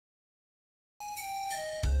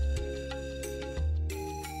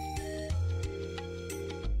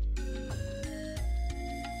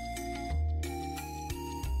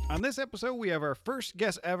On this episode, we have our first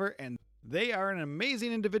guest ever, and they are an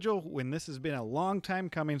amazing individual when this has been a long time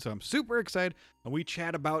coming, so I'm super excited, and we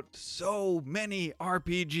chat about so many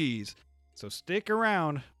RPGs. So stick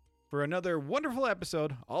around for another wonderful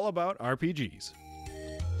episode all about RPGs.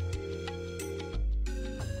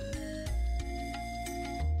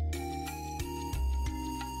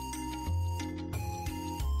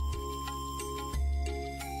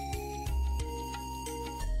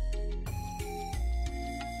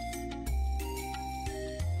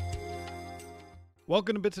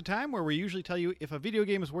 Welcome to Bits of Time, where we usually tell you if a video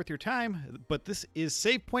game is worth your time, but this is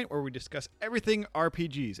Save Point, where we discuss everything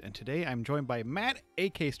RPGs. And today I'm joined by Matt,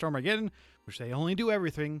 aka Stormageddon, which they only do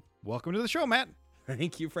everything. Welcome to the show, Matt.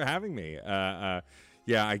 Thank you for having me. Yeah,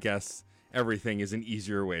 I guess everything is an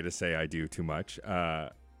easier way to say I do too much.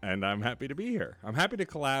 And I'm happy to be here. I'm happy to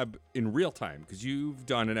collab in real time because you've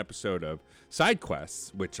done an episode of Side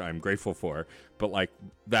Quests, which I'm grateful for. But like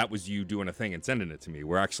that was you doing a thing and sending it to me.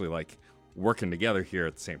 We're actually like working together here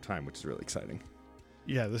at the same time, which is really exciting.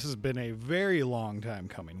 Yeah, this has been a very long time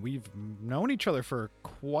coming. We've known each other for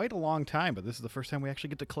quite a long time, but this is the first time we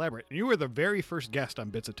actually get to collaborate. And you were the very first guest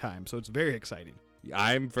on Bits of Time, so it's very exciting.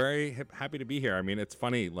 I'm very happy to be here. I mean, it's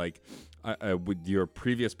funny, like with your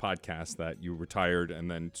previous podcast that you retired and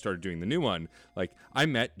then started doing the new one, like I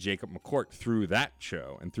met Jacob McCourt through that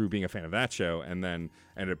show and through being a fan of that show, and then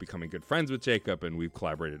ended up becoming good friends with Jacob, and we've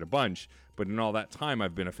collaborated a bunch. But in all that time,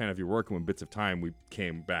 I've been a fan of your work, and when Bits of Time, we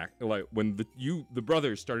came back. Like when the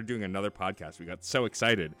brothers started doing another podcast, we got so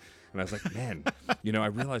excited. And I was like, man, I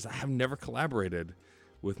realized I have never collaborated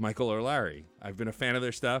with Michael or Larry. I've been a fan of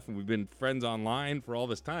their stuff, and we've been friends online for all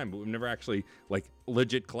this time, but we've never actually like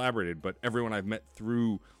legit collaborated. But everyone I've met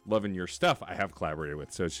through loving your stuff, I have collaborated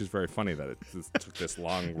with. So it's just very funny that it took this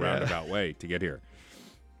long roundabout way to get here.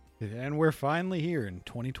 And we're finally here in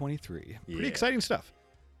 2023. Pretty exciting stuff.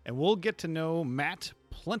 And we'll get to know Matt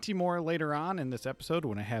plenty more later on in this episode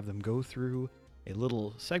when I have them go through a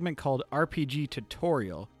little segment called RPG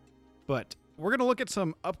Tutorial. But we're going to look at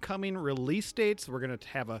some upcoming release dates. We're going to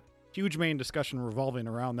have a huge main discussion revolving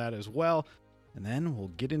around that as well. And then we'll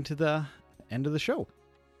get into the end of the show.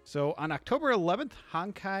 So on October 11th,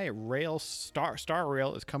 Honkai Rail Star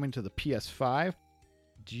Rail is coming to the PS5.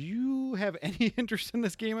 Do you have any interest in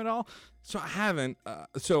this game at all? So I haven't.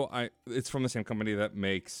 It's from the same company that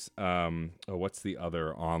makes what's the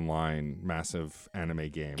other online massive anime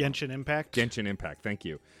game? Genshin Impact. Genshin Impact. Thank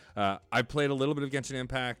you. I played a little bit of Genshin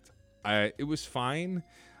Impact. It was fine.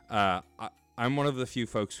 I'm one of the few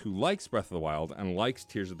folks who likes Breath of the Wild and likes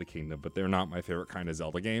Tears of the Kingdom, but they're not my favorite kind of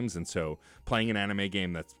Zelda games. And so playing an anime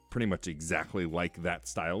game that's pretty much exactly like that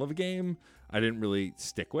style of a game, I didn't really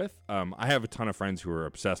stick with. I have a ton of friends who are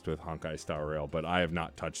obsessed with Honkai Star Rail, but I have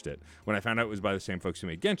not touched it. When I found out it was by the same folks who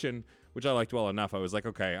made Genshin, which I liked well enough, I was like,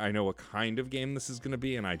 okay, I know what kind of game this is going to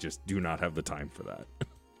be, and I just do not have the time for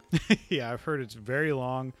that. Yeah, I've heard it's very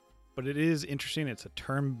long, but it is interesting. It's a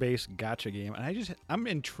turn-based gacha game, and I'm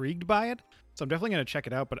intrigued by it, so I'm definitely going to check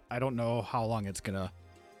it out, but I don't know how long it's going to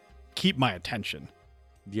keep my attention.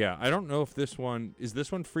 Yeah, I don't know if this one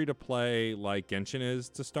free to play like Genshin is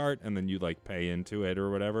to start, and then you like pay into it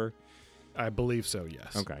or whatever. I believe so,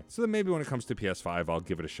 yes. Okay, so then maybe when it comes to PS5, I'll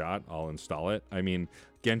give it a shot. I'll install it. I mean,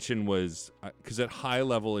 Genshin was because at high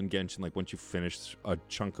level in Genshin, like once you finish a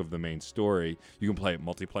chunk of the main story, you can play it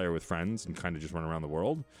multiplayer with friends and kind of just run around the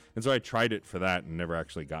world. And so I tried it for that and never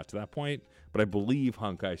actually got to that point. But I believe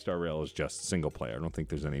Honkai Star Rail is just single player. I don't think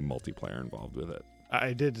there's any multiplayer involved with it.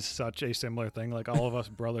 I did such a similar thing. Like all of us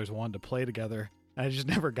brothers wanted to play together. I just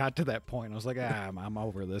never got to that point. I was like, I'm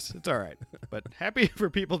over this. It's all right. But happy for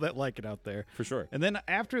people that like it out there. For sure. And then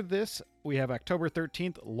after this, we have October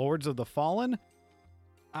 13th, Lords of the Fallen.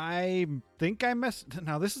 I think I messed...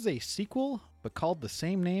 Now, this is a sequel, but called the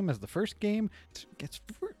same name as the first game. It's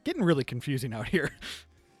getting really confusing out here.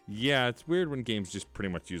 Yeah, it's weird when games just pretty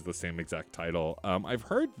much use the same exact title. I've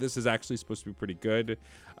heard this is actually supposed to be pretty good.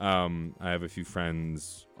 I have a few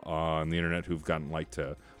friends on the internet who've gotten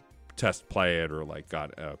to test play it or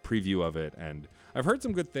got a preview of it, and I've heard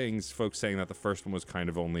some good things. Folks saying that the first one was kind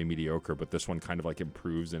of only mediocre, but this one kind of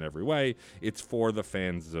improves in every way. It's for the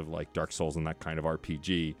fans of Dark Souls and that kind of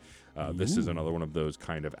RPG. This is another one of those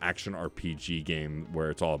kind of action RPG game where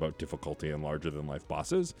it's all about difficulty and larger than life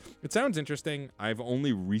bosses. It sounds interesting. I've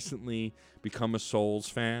only recently become a Souls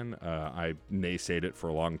fan. I naysayed it for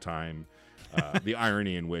a long time. The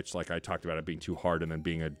irony in which, I talked about it being too hard and then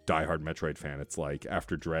being a diehard Metroid fan, it's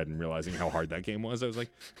after Dread and realizing how hard that game was, I was like,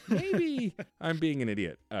 maybe I'm being an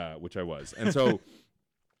idiot, which I was. And so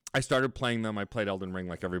I started playing them. I played Elden Ring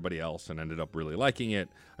like everybody else and ended up really liking it.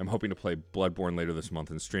 I'm hoping to play Bloodborne later this month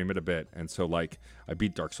and stream it a bit. And so, like, I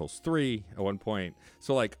beat Dark Souls 3 at one point.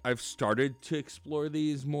 So, like, I've started to explore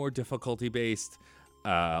these more difficulty-based,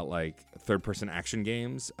 like, third-person action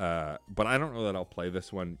games. But I don't know that I'll play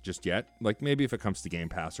this one just yet. Like, maybe if it comes to Game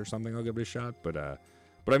Pass or something, I'll give it a shot. But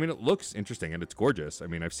I mean, it looks interesting and it's gorgeous. I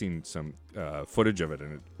mean, I've seen some footage of it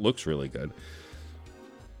and it looks really good.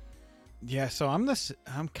 Yeah, so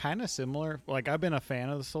I'm kind of similar. Like, I've been a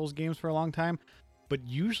fan of the Souls games for a long time, but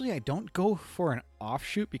usually I don't go for an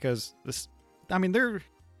offshoot because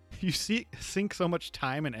you sink so much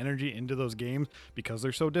time and energy into those games because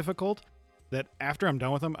they're so difficult that after I'm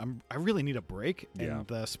done with them, I really need a break. Yeah. And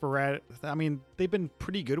the sporadic, they've been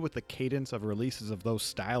pretty good with the cadence of releases of those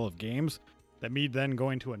style of games. That me then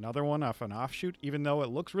going to another one off an offshoot, even though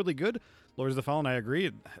it looks really good. Lords of the Fallen, I agree.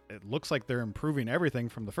 It looks like they're improving everything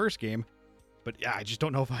from the first game. But yeah, I just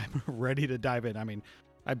don't know if I'm ready to dive in. I mean,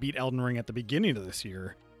 I beat Elden Ring at the beginning of this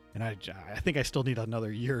year, and I think I still need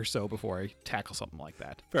another year or so before I tackle something like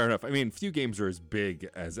that. Fair enough. I mean, few games are as big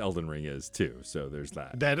as Elden Ring is, too. So there's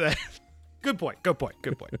that. Good point.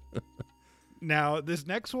 Now, this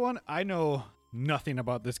next one, I know nothing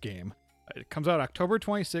about this game. It comes out October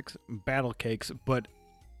 26th, Battle Cakes, but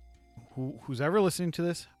who's ever listening to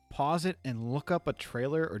this, pause it and look up a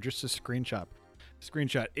trailer or just a screenshot.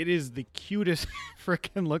 It is the cutest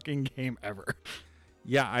freaking looking game ever.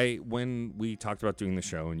 Yeah, when we talked about doing the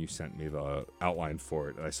show and you sent me the outline for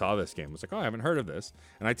it, and I saw this game, I was like, oh, I haven't heard of this.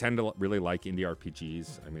 And I tend to really like indie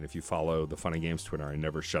RPGs. I mean, if you follow the Funny Games Twitter, I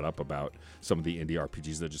never shut up about some of the indie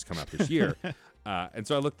RPGs that just come out this year. And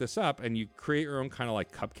so I looked this up, and you create your own kind of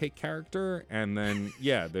like cupcake character. And then,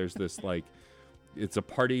 yeah, there's this like, it's a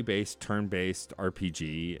party-based, turn-based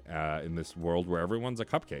RPG in this world where everyone's a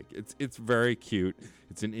cupcake. It's very cute.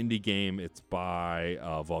 It's an indie game. It's by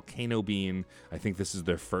Volcano Bean. I think this is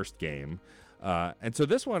their first game. And so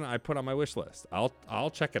this one I put on my wish list. I'll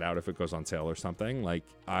check it out if it goes on sale or something. Like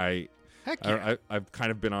Heck yeah. I've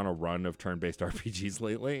kind of been on a run of turn-based RPGs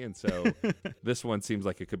lately, and so this one seems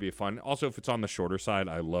like it could be fun. Also, if it's on the shorter side,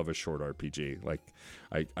 I love a short RPG. Like,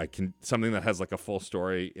 I can something that has like a full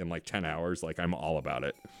story in like 10 hours. Like, I'm all about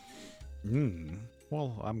it.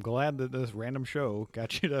 Well, I'm glad that this random show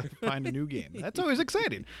got you to find a new game. That's always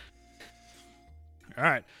exciting. All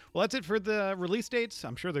right. Well, that's it for the release dates.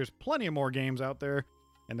 I'm sure there's plenty of more games out there,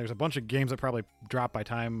 and there's a bunch of games that probably drop by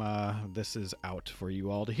time this is out for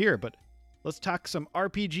you all to hear. But let's talk some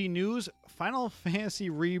RPG news. Final Fantasy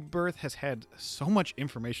Rebirth has had so much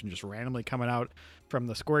information just randomly coming out from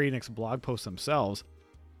the Square Enix blog posts themselves.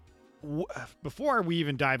 Before we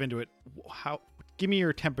even dive into it, give me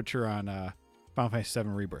your temperature on Final Fantasy VII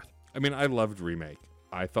Rebirth. I mean, I loved Remake.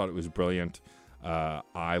 I thought it was brilliant.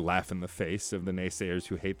 I laugh in the face of the naysayers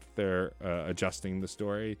who hate that they're adjusting the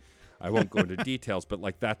story. I won't go into details, but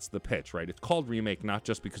like that's the pitch, right? It's called Remake not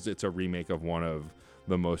just because it's a remake of one of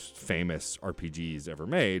the most famous RPGs ever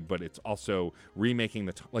made, but it's also remaking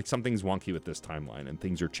like something's wonky with this timeline and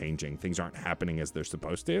things are changing. Things aren't happening as they're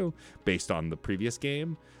supposed to based on the previous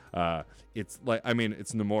game. It's like, I mean,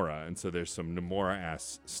 it's Nomura, and so there's some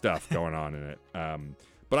Nomura-ass stuff going on in it.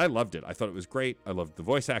 But I loved it. I thought it was great. I loved the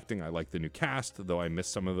voice acting. I liked the new cast, though I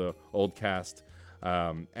missed some of the old cast.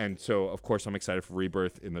 And so, of course, I'm excited for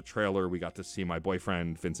Rebirth. In the trailer, we got to see my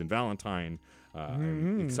boyfriend, Vincent Valentine.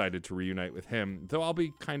 I'm excited to reunite with him, though I'll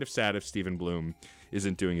be kind of sad if Stephen Bloom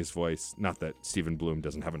isn't doing his voice. Not that Stephen Bloom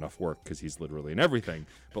doesn't have enough work, because he's literally in everything,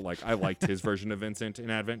 but like I liked his version of Vincent in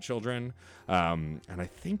Advent Children, and I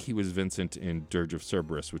think he was Vincent in Dirge of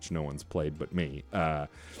Cerberus, which no one's played but me.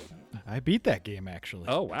 I beat that game, actually.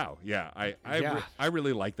 Oh, wow. Yeah, I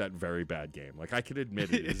really like that very bad game. Like, I could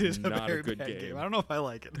admit it is not a good game. I don't know if I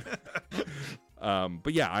like it.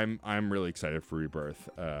 But yeah, I'm really excited for Rebirth.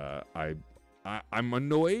 I'm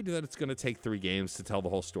annoyed that it's going to take 3 games to tell the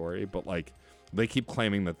whole story, but like they keep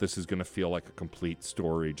claiming that this is going to feel like a complete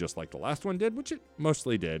story just like the last one did, which it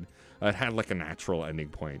mostly did. It had like a natural ending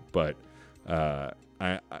point, but I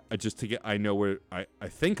think I know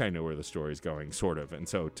where the story's going, sort of, and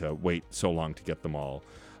so to wait so long to get them all,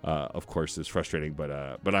 of course, is frustrating. But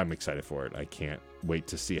I'm excited for it. I can't wait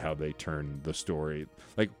to see how they turn the story.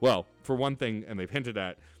 Like, well, for one thing, and they've hinted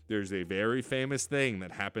at, there's a very famous thing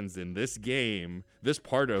that happens in this game, this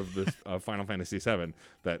part of the Final Fantasy VII,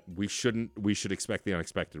 that we should expect the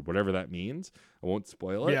unexpected, whatever that means. I won't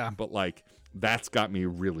spoil it. Yeah. But like that's got me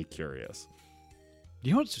really curious.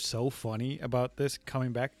 You know what's so funny about this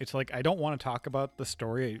coming back? It's like I don't want to talk about the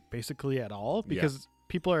story basically at all because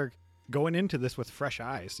people are going into this with fresh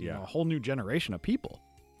eyes. You know, a whole new generation of people.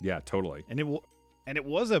 Yeah, totally. And And it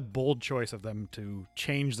was a bold choice of them to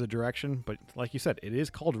change the direction, but like you said, it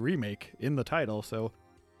is called remake in the title, so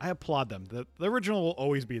I applaud them. The original will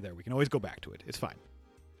always be there. We can always go back to it. It's fine.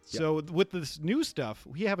 Yep. So with this new stuff,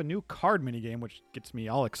 we have a new card minigame, which gets me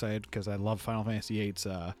all excited because I love Final Fantasy VIII's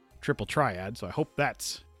Triple Triad, so I hope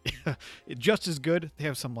that's just as good. They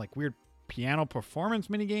have some like weird piano performance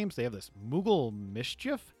minigames. They have this Moogle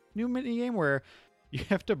Mischief new minigame where you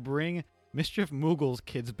have to bring Mischief Moogle's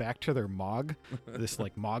kids back to their Mog, this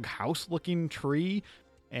like Mog house looking tree,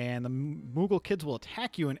 and the Moogle kids will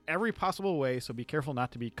attack you in every possible way, so be careful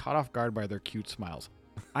not to be caught off guard by their cute smiles.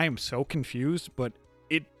 I am so confused, but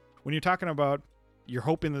when you're talking about you're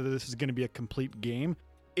hoping that this is going to be a complete game,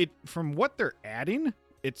 from what they're adding,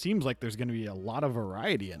 it seems like there's going to be a lot of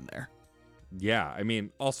variety in there. Yeah, I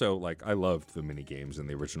mean, also, like, I loved the mini games in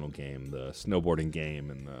the original game, the snowboarding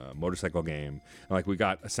game and the motorcycle game. And, like, we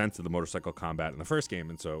got a sense of the motorcycle combat in the first game,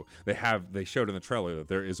 and so they showed in the trailer that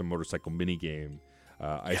there is a motorcycle mini game.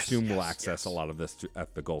 I assume we'll access a lot of this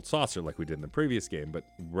at the Gold Saucer like we did in the previous game, but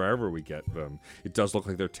wherever we get them, it does look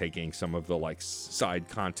like they're taking some of the, like, side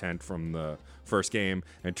content from the first game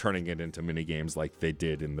and turning it into mini games like they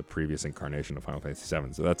did in the previous incarnation of Final Fantasy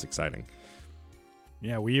VII, so that's exciting.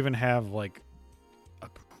 Yeah, we even have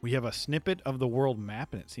we have a snippet of the world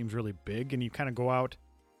map, and it seems really big, and you kind of go out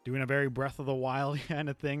doing a very Breath of the Wild kind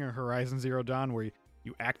of thing, or Horizon Zero Dawn, where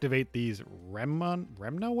you activate these Remna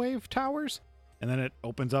Wave towers, and then it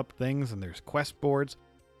opens up things, and there's quest boards.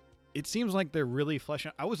 It seems like they're really fleshing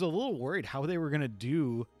out. I was a little worried how they were going to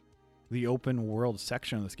do the open world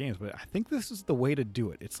section of this game, but I think this is the way to do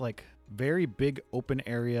it. It's like very big open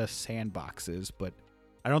area sandboxes, but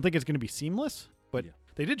I don't think it's going to be seamless. But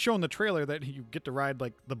they did show in the trailer that you get to ride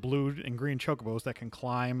like the blue and green chocobos that can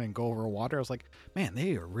climb and go over water. I was like, man,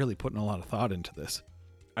 they are really putting a lot of thought into this.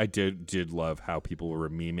 I did love how people were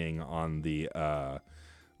memeing on the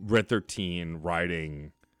Red 13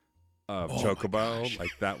 riding chocobo.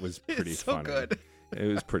 Like, that was pretty funny. So good. It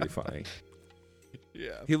was pretty funny.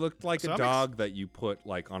 Yeah, he looked like a dog that you put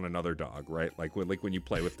like on another dog, right? Like when you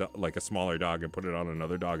play with like a smaller dog and put it on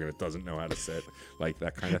another dog and it doesn't know how to sit, like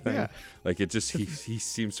that kind of thing. Yeah. Like it just he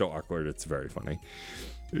seems so awkward. It's very funny.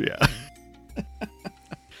 Yeah.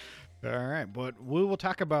 All right, but we will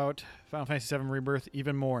talk about Final Fantasy VII Rebirth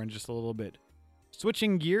even more in just a little bit.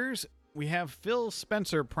 Switching gears, we have Phil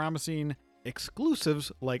Spencer promising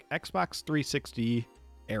exclusives like Xbox 360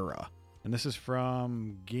 era. And this is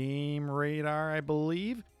from Game Radar, I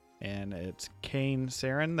believe. And it's Kane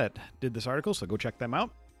Sarin that did this article, so go check them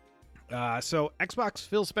out. So Xbox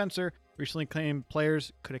Phil Spencer recently claimed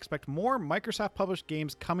players could expect more Microsoft-published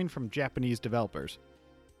games coming from Japanese developers.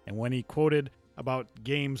 And when he quoted about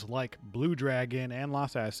games like Blue Dragon and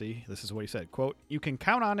Lost Odyssey, this is what he said, quote, "You can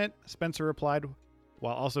count on it," Spencer replied,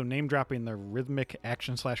 while also name-dropping the rhythmic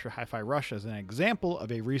action slasher Hi-Fi Rush as an example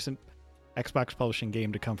of a recent Xbox publishing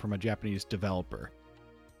game to come from a Japanese developer.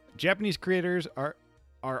 Japanese creators are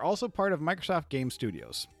also part of Microsoft Game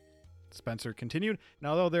Studios. Spencer continued, and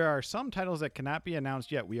although there are some titles that cannot be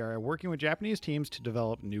announced yet, we are working with Japanese teams to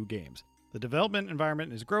develop new games. The development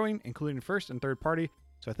environment is growing, including first and third party,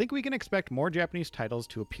 so I think we can expect more Japanese titles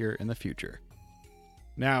to appear in the future.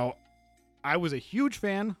 Now, I was a huge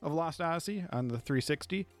fan of Lost Odyssey on the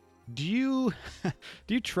 360. Do you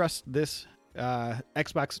trust this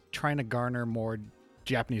Xbox trying to garner more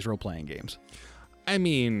Japanese role-playing games? I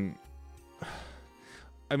mean,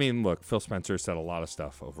 look, Phil Spencer said a lot of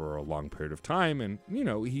stuff over a long period of time, and you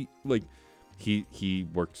know, he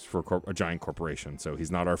works for a giant corporation, so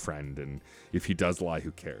he's not our friend. And if he does lie,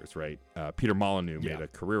 who cares, right? Peter Molyneux made a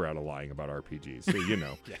career out of lying about RPGs, so you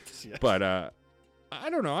know. Yes. But I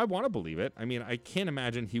don't know. I want to believe it. I mean, I can't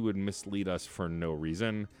imagine he would mislead us for no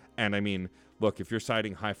reason. And I mean, look, if you're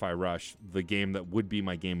citing Hi-Fi Rush, the game that would be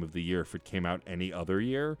my game of the year if it came out any other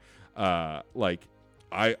year, I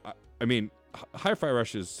mean, Hi-Fi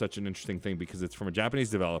Rush is such an interesting thing because it's from a Japanese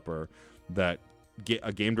developer that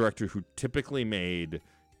a game director who typically made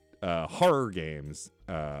horror games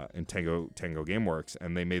in Tango Gameworks,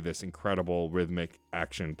 and they made this incredible rhythmic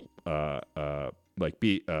action,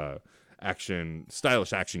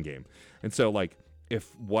 stylish action game. And so, like,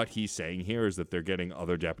 if what he's saying here is that they're getting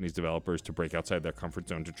other Japanese developers to break outside their comfort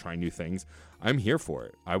zone to try new things, I'm here for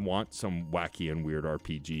it. I want some wacky and weird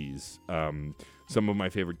RPGs. Some of my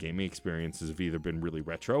favorite gaming experiences have either been really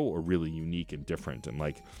retro or really unique and different. And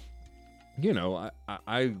like, you know,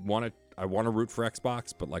 I want to root for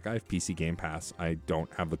Xbox, but like I have PC Game Pass. I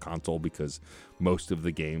don't have the console because most of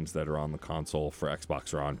the games that are on the console for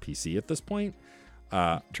Xbox are on PC at this point.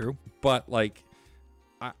 True. But like,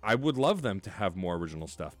 I would love them to have more original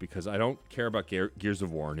stuff, because I don't care about Gears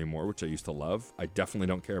of War anymore, which I used to love. I definitely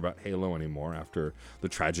don't care about Halo anymore after the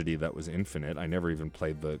tragedy that was Infinite. I never even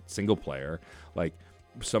played the single player. Like,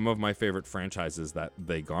 some of my favorite franchises that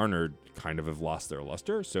they garnered kind of have lost their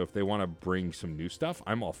luster. So if they want to bring some new stuff,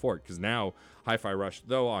 I'm all for it. Because now Hi-Fi Rush,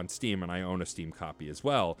 though on Steam, and I own a Steam copy as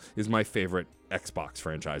well, is my favorite Xbox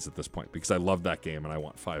franchise at this point, because I love that game and I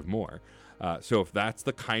want 5 more. So if that's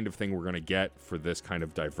the kind of thing we're going to get for this kind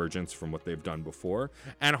of divergence from what they've done before,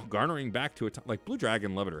 and garnering back to a time like Blue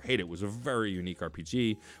Dragon, love it or hate it, was a very unique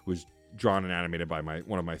RPG. It was drawn and animated by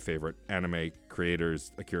one of my favorite anime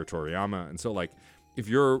creators, Akira Toriyama. And so, like, if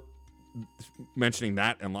you're mentioning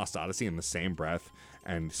that and Lost Odyssey in the same breath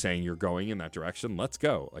and saying you're going in that direction, let's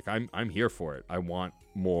go. Like, I'm here for it. I want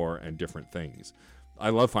more and different things. I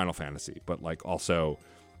love Final Fantasy, but like, also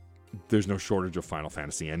there's no shortage of Final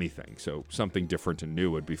Fantasy anything. So something different and new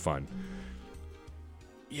would be fun.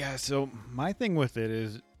 Yeah, so my thing with it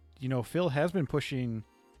is, Phil has been pushing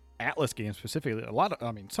Atlas games specifically.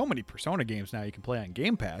 So many Persona games now you can play on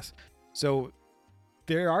Game Pass. So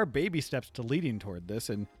there are baby steps to leading toward this,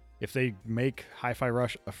 and if they make Hi-Fi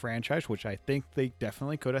Rush a franchise, which I think they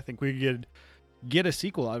definitely could, I think we could get a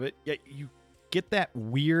sequel out of it. Yet you get that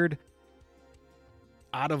weird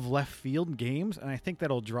out of left field games, and I think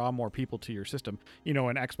that'll draw more people to your system. In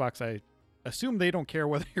Xbox, I assume they don't care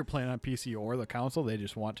whether you're playing on PC or the console. They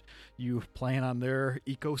just want you playing on their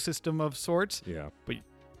ecosystem of sorts. Yeah.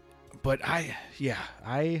 But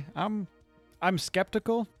I'm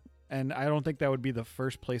skeptical. And I don't think that would be the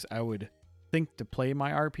first place I would think to play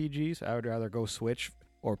my RPGs. I would rather go Switch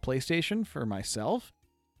or PlayStation for myself.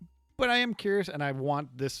 But I am curious, and I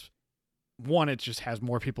want this one. It just has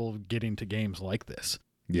more people getting to games like this.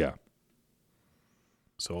 Yeah.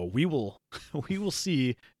 So we will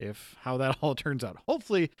see how that all turns out.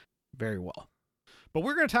 Hopefully, very well. But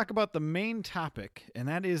we're going to talk about the main topic, and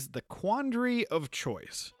that is the quandary of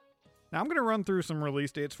choice. Now, I'm going to run through some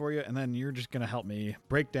release dates for you, and then you're just going to help me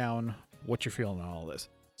break down what you're feeling on all this.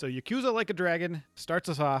 So, Yakuza Like a Dragon starts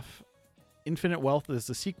us off. Infinite Wealth is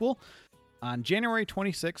the sequel on January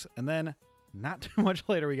 26th, and then not too much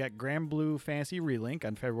later, we got Grand Blue Fantasy Relink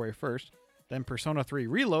on February 1st. Then Persona 3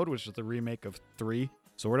 Reload, which is the remake of 3,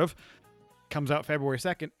 sort of, comes out February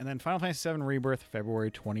 2nd, and then Final Fantasy VII Rebirth,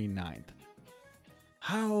 February 29th.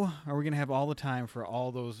 How are we going to have all the time for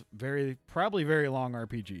all those probably very long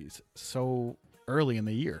RPGs so early in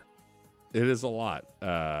the year? It is a lot.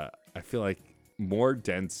 I feel like more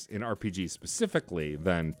dense in RPG specifically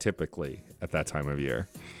than typically at that time of year.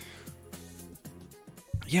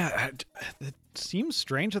 Yeah, it seems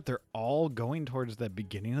strange that they're all going towards the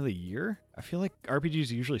beginning of the year. I feel like RPGs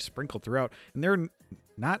usually sprinkle throughout, and they're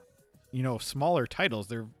not, smaller titles.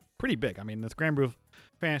 They're pretty big. I mean, this Grand Blue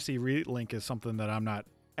Fantasy Relink is something that I'm not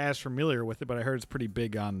as familiar with it, but I heard it's pretty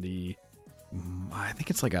big on I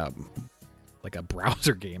think it's like a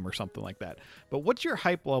browser game or something like that. But what's your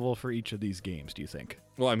hype level for each of these games, do you think?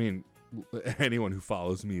 Well, I mean, anyone who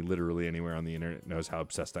follows me literally anywhere on the internet knows how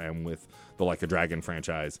obsessed I am with the Like a Dragon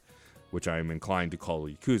franchise, which I'm inclined to call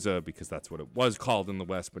Yakuza because that's what it was called in the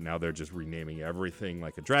West, but now they're just renaming everything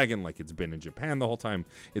Like a Dragon like it's been in Japan the whole time.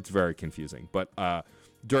 It's very confusing. But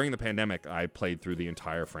during the pandemic, I played through the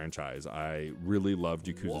entire franchise. I really loved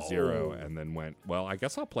Yakuza 0 and then went, well, I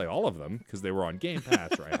guess I'll play all of them because they were on Game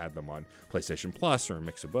Pass or I had them on PlayStation Plus or a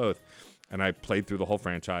mix of both. And I played through the whole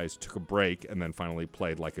franchise, took a break, and then finally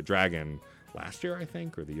played Like a Dragon last year, I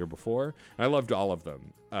think, or the year before. And I loved all of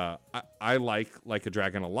them. I like a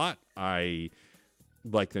Dragon a lot. I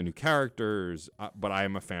like the new characters, but I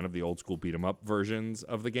am a fan of the old school beat 'em up versions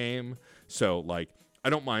of the game. So, like, I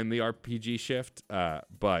don't mind the RPG shift,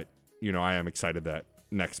 but, I am excited that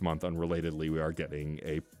next month, unrelatedly, we are getting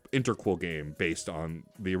a interquel game based on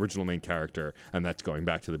the original main character, and that's going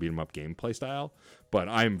back to the beat 'em up gameplay style. But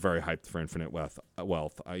I'm very hyped for Infinite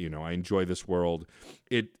Wealth. I enjoy this world.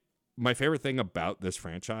 My favorite thing about this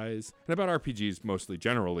franchise and about RPGs mostly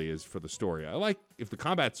generally is for the story. I like if the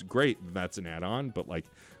combat's great, that's an add-on, but like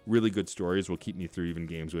really good stories will keep me through even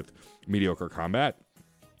games with mediocre combat.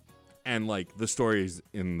 And like the stories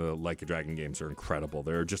in the Like a Dragon games are incredible.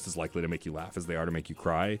 They're just as likely to make you laugh as they are to make you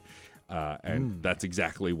cry. And that's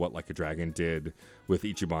exactly what Like a Dragon did with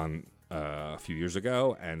Ichiban a few years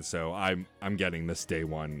ago. And so I'm getting this day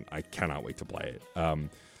one. I cannot wait to play it.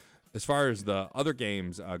 As far as the other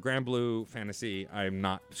games, Grand Blue Fantasy, I'm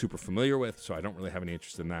not super familiar with, so I don't really have any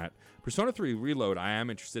interest in that. Persona 3 Reload, I am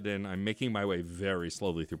interested in. I'm making my way very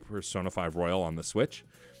slowly through Persona 5 Royal on the Switch,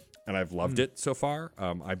 and I've loved it so far.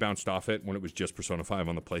 I bounced off it when it was just Persona 5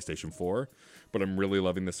 on the PlayStation 4, but I'm really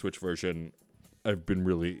loving the Switch version. I've been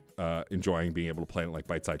really enjoying being able to play it in like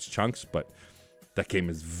bite-sized chunks, but that game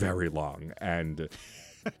is very long, and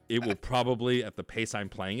it will probably, at the pace I'm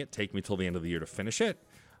playing it, take me till the end of the year to finish it.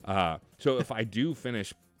 So if I do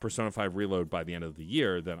finish Persona 5 Reload by the end of the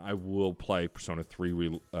year, then I will play Persona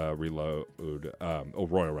 3 Reload,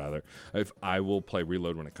 Royal rather. If I will play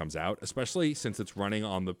Reload when it comes out, especially since it's running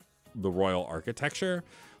on the Royal architecture,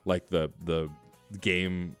 like the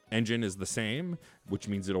game engine is the same, which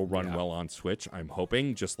means it'll run well on Switch, I'm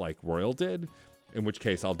hoping, just like Royal did. In which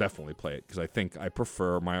case, I'll definitely play it because I think I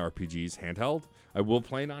prefer my RPGs handheld. I will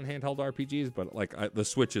play non-handheld RPGs, but like the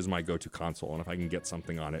Switch is my go-to console, and if I can get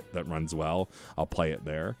something on it that runs well, I'll play it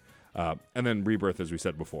there. And then Rebirth, as we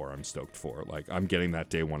said before, I'm stoked for. Like, I'm getting that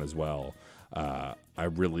day one as well. I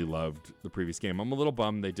really loved the previous game. I'm a little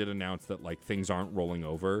bummed they did announce that like things aren't rolling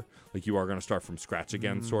over. Like, you are going to start from scratch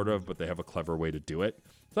again, sort of, but they have a clever way to do it.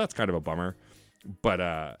 So that's kind of a bummer.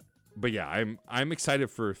 But yeah, I'm excited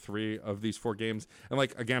for 3 of these 4 games. And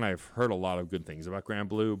like, again, I've heard a lot of good things about Grand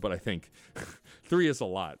Blue, but I think 3 is a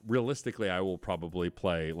lot. Realistically, I will probably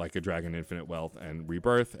play Like a Dragon, Infinite Wealth, and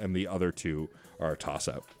Rebirth, and the other 2 are a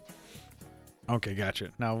toss-up. Okay,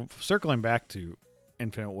 gotcha. Now, circling back to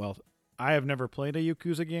Infinite Wealth, I have never played a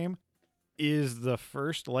Yakuza game. Is the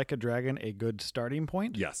first Like a Dragon a good starting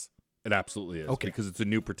point? Yes. It absolutely is, okay, because it's a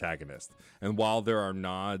new protagonist. And while there are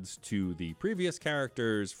nods to the previous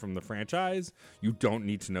characters from the franchise, you don't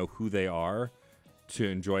need to know who they are to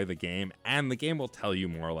enjoy the game. And the game will tell you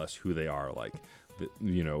more or less who they are, like,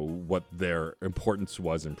 what their importance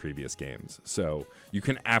was in previous games. So you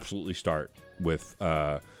can absolutely start with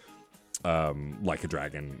Like a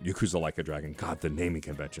Dragon, Yakuza Like a Dragon. God, the naming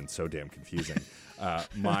convention's so damn confusing.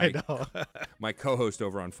 My co-host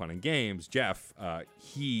over on Fun and Games, Jeff,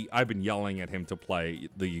 I've been yelling at him to play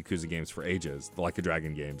the Yakuza games for ages, the Like a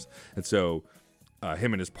Dragon games. And so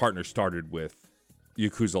him and his partner started with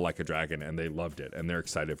Yakuza Like a Dragon, and they loved it, and they're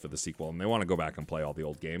excited for the sequel, and they want to go back and play all the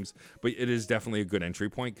old games. But it is definitely a good entry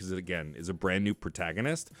point because it, again, is a brand new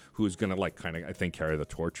protagonist who's going to, like, kind of, I think, carry the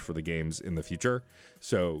torch for the games in the future.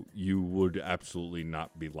 So you would absolutely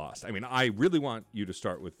not be lost. I mean, I really want you to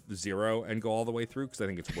start with 0 and go all the way through because I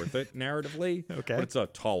think it's worth it narratively. Okay. But it's a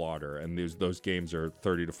tall order, and those games are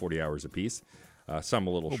 30 to 40 hours apiece, some a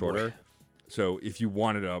little shorter. Boy. So if you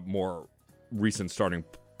wanted a more recent starting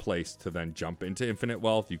place to then jump into Infinite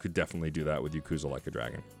Wealth, you could definitely do that with Yakuza Like a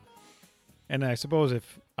Dragon. And I suppose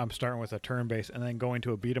if I'm starting with a turn-based and then going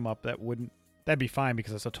to a beat-em-up, that'd be fine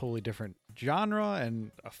because it's a totally different genre and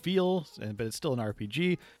a feel, but it's still an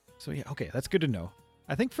RPG. So yeah, okay, that's good to know.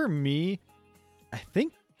 I think for me, I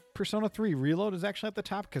think Persona 3 Reload is actually at the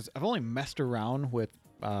top because I've only messed around with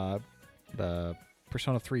the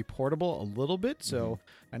Persona 3 Portable a little bit, so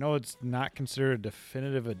I know it's not considered a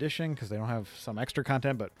definitive edition because they don't have some extra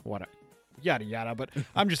content, but what, yada yada. But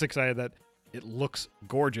I'm just excited that it looks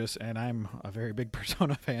gorgeous, and I'm a very big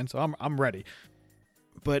Persona fan, so I'm ready.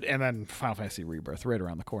 And then Final Fantasy Rebirth right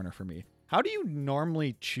around the corner for me. How do you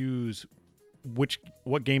normally choose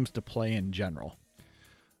what games to play in general?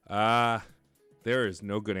 There is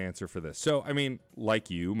no good answer for this. So, I mean, like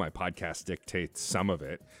you, my podcast dictates some of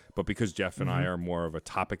it, but because Jeff and I are more of a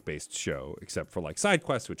topic-based show, except for like side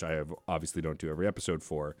quests, which I obviously don't do every episode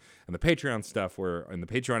for, and the Patreon stuff, where in the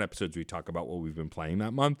Patreon episodes we talk about what we've been playing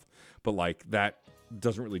that month, but like that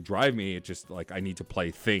doesn't really drive me. It's just like I need to play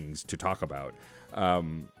things to talk about.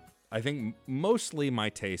 I think mostly my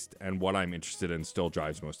taste and what I'm interested in still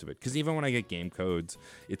drives most of it. Because even when I get game codes,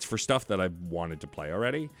 it's for stuff that I've wanted to play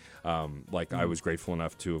already. I was grateful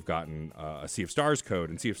enough to have gotten a Sea of Stars code,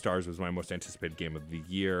 and Sea of Stars was my most anticipated game of the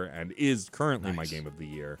year and is currently my game of the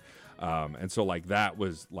year. And so like that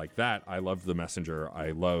was like that. I loved The Messenger.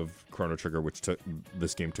 I love Chrono Trigger, which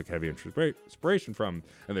this game took heavy inspiration from,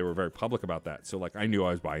 and they were very public about that. So like I knew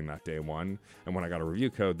I was buying that day one, and when I got a review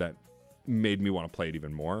code, that made me want to play it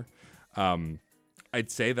even more.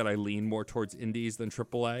 I'd say that I lean more towards indies than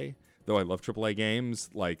AAA, though I love AAA games.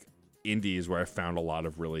 Like indies where I found a lot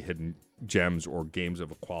of really hidden gems or games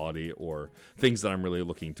of quality or things that I'm really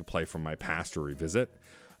looking to play from my past or revisit.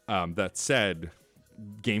 That said,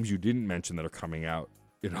 games you didn't mention that are coming out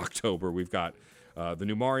in October, we've got the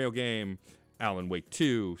new Mario game, Alan Wake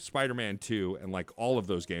 2, Spider-Man 2, and like all of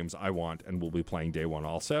those games I want and will be playing day one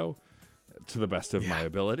also, to the best of my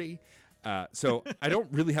ability. So I don't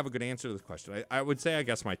really have a good answer to this question. I would say I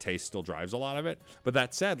guess my taste still drives a lot of it. But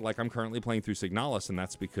that said, like I'm currently playing through Signalis, and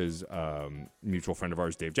that's because mutual friend of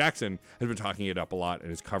ours, Dave Jackson, has been talking it up a lot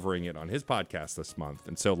and is covering it on his podcast this month.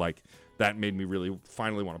 And so like that made me really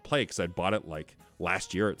finally want to play it because I bought it like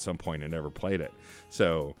last year at some point and never played it.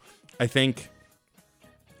 So I think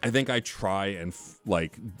I try and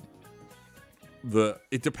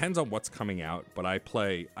it depends on what's coming out, but I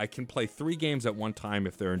can play 3 games at one time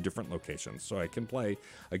if they're in different locations. So I can play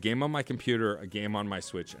a game on my computer, a game on my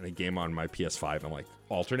Switch, and a game on my PS5 and like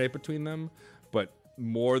alternate between them. But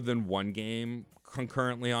more than one game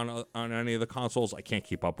concurrently on any of the consoles, I can't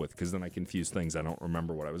keep up with, because then I confuse things. I don't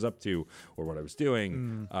remember what I was up to or what I was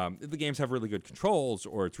doing. The games have really good controls,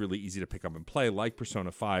 or it's really easy to pick up and play, like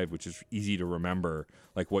Persona 5, which is easy to remember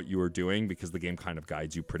like what you were doing because the game kind of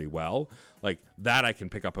guides you pretty well. Like that I can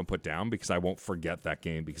pick up and put down because I won't forget that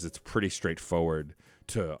game, because it's pretty straightforward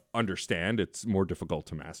to understand. It's more difficult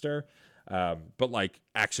to master. But like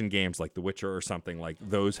action games like The Witcher or something, like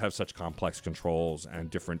those have such complex controls and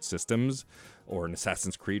different systems, or an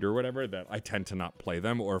Assassin's Creed or whatever, that I tend to not play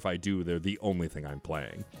them, or if I do, they're the only thing I'm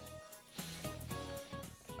playing.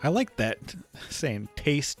 I like that saying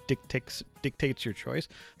taste dictates your choice.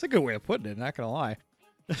 It's a good way of putting it, not gonna lie.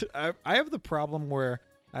 I have the problem where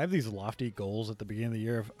I have these lofty goals at the beginning of the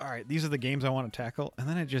year of, all right, these are the games I want to tackle, and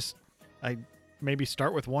then I maybe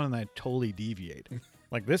start with one and I totally deviate.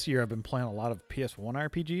 Like this year, I've been playing a lot of PS1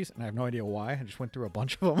 RPGs, and I have no idea why. I just went through a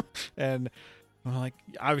bunch of them, and I'm like,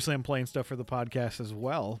 obviously, I'm playing stuff for the podcast as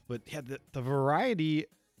well. But yeah, the variety,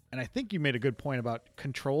 and I think you made a good point about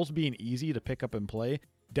controls being easy to pick up and play.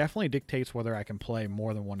 Definitely dictates whether I can play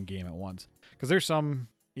more than one game at once. Because there's some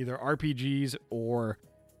either RPGs or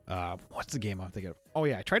what's the game I'm thinking of? Oh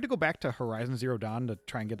yeah, I tried to go back to Horizon Zero Dawn to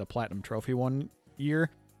try and get the Platinum Trophy one year.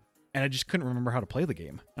 And I just couldn't remember how to play the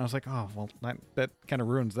game. And I was like, oh, well, that kind of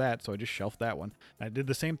ruins that. So I just shelved that one. And I did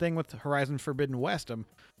the same thing with Horizon Forbidden West.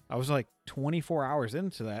 I was like 24 hours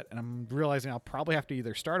into that, and I'm realizing I'll probably have to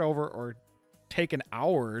either start over or take an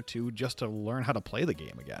hour or two just to learn how to play the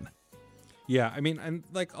game again. Yeah, I mean, and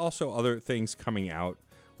like also other things coming out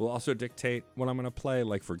will also dictate what I'm going to play.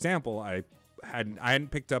 Like, for example, I hadn't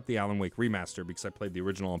picked up the Alan Wake remaster because I played the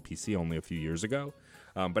original on PC only a few years ago.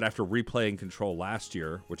 But after replaying Control last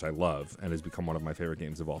year, which I love and has become one of my favorite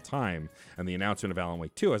games of all time, and the announcement of Alan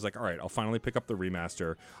Wake 2, I was like, all right, I'll finally pick up the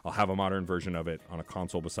remaster. I'll have a modern version of it on a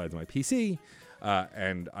console besides my PC.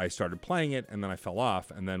 And I started playing it, and then I fell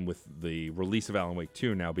off. And then with the release of Alan Wake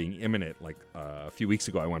 2 now being imminent, like a few weeks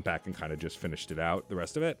ago, I went back and kind of just finished it out, the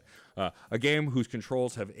rest of it. A game whose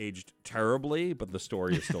controls have aged terribly, but the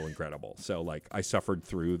story is still incredible. So, like, I suffered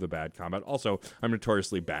through the bad combat. Also, I'm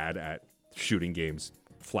notoriously bad at shooting games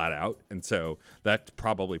flat out, and so that's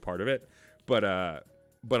probably part of it. But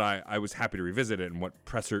I was happy to revisit it, and what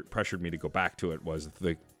pressured me to go back to it was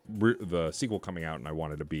the sequel coming out, and I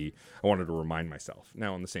wanted to remind myself.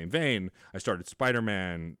 Now, in the same vein, I started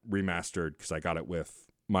Spider-Man Remastered because I got it with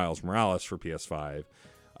Miles Morales for PS5.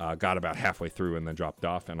 Got about halfway through and then dropped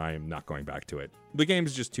off, and I am not going back to it. The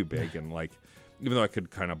game's just too big, and like, even though I could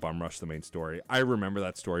kind of bum rush the main story, I remember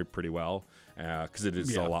that story pretty well because it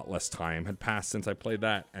is a lot less time had passed since I played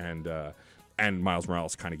that, and Miles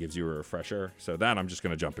Morales kind of gives you a refresher. So that I'm just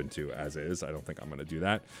going to jump into as is. I don't think I'm going to do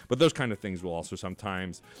that. But those kind of things will also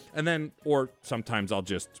sometimes. And then, or sometimes I'll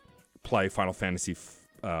just play Final Fantasy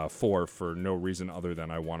 4 for no reason other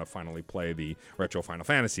than I want to finally play the retro Final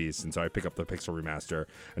Fantasies. And so I pick up the Pixel Remaster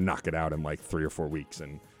and knock it out in like 3 or 4 weeks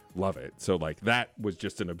and love it. So like that was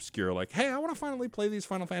just an obscure like, hey, I want to finally play these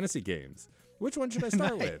Final Fantasy games. Which one should I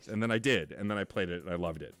start with? And then I did. And then I played it and I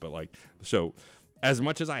loved it. But like, so as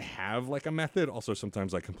much as I have like a method, also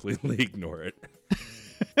sometimes I completely ignore it.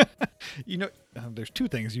 There's 2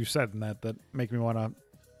 things you said in that make me want to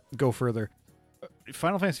go further.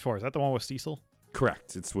 Final Fantasy 4, is that the one with Cecil?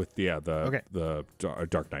 Correct. It's with the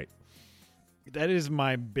Dark Knight. That is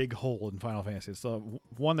my big hole in Final Fantasy. It's the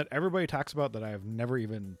one that everybody talks about that I have never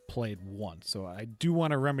even played once. So I do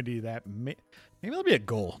want to remedy that. Maybe that'll be a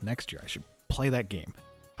goal next year. I should play that game.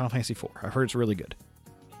 Final Fantasy 4. I've heard it's really good.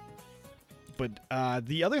 But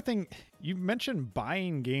the other thing, you mentioned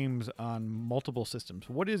buying games on multiple systems.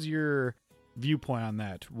 What is your viewpoint on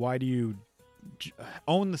that? Why do you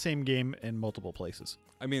own the same game in multiple places?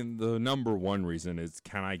 I mean, the number one reason is,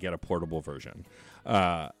 can I get a portable version?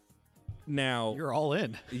 Now you're all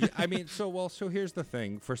in. Yeah, I mean, so here's the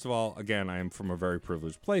thing. First of all, again, I am from a very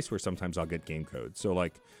privileged place where sometimes I'll get game codes. So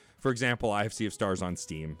like, for example, I have Sea of Stars on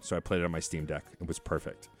Steam, so I played it on my Steam Deck. It was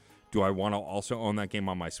perfect. Do I want to also own that game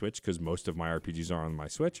on my Switch? Because most of my RPGs are on my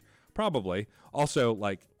Switch. Probably. Also,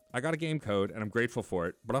 like, I got a game code and I'm grateful for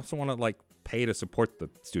it, but I also want to like pay to support the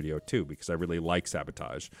studio too, because I really like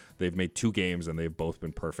Sabotage. They've made 2 games and they've both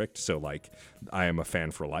been perfect. So like, I am a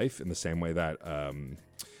fan for life in the same way that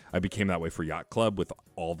I became that way for Yacht Club with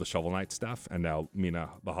all the Shovel Knight stuff, and now Mina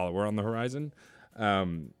the Hollower on the horizon.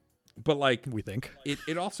 But like, we think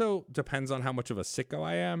it also depends on how much of a sicko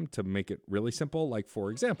I am to make it really simple. Like,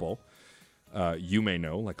 for example, you may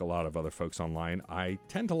know, like a lot of other folks online, I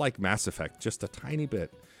tend to like Mass Effect just a tiny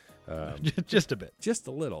bit. Just a bit. Just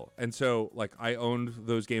a little. And so, like, I owned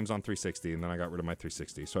those games on 360, and then I got rid of my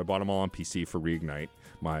 360. So I bought them all on PC for Reignite,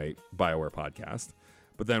 my BioWare podcast.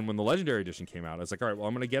 But then when the Legendary Edition came out, I was like, all right, well,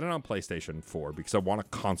 I'm going to get it on PlayStation 4 because I want a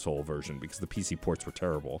console version because the PC ports were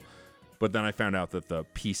terrible. But then I found out that the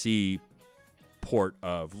PC port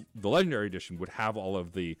of the Legendary Edition would have all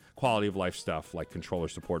of the quality of life stuff, like controller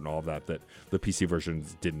support and all of that the PC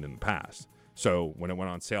versions didn't in the past. So when it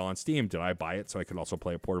went on sale on Steam, did I buy it so I could also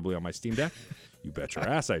play it portably on my Steam Deck? You bet your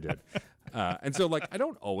ass I did. And so, like, I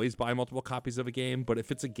don't always buy multiple copies of a game, but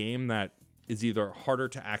if it's a game that is either harder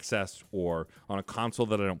to access or on a console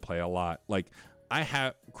that I don't play a lot, like, I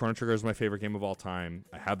have Chrono Trigger is my favorite game of all time.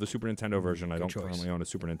 I have the Super Nintendo version. I don't currently own a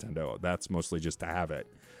Super Nintendo. That's mostly just to have it.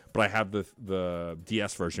 But I have the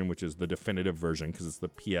DS version, which is the definitive version because it's the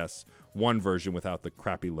PS1 version without the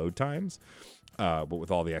crappy load times, but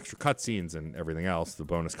with all the extra cutscenes and everything else, the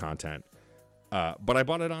bonus content. But I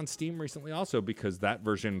bought it on Steam recently also because that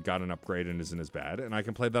version got an upgrade and isn't as bad. And I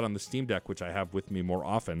can play that on the Steam Deck, which I have with me more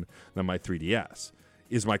often than my 3DS.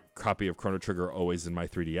 Is my copy of Chrono Trigger always in my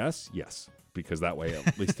 3DS? Yes. Because that way,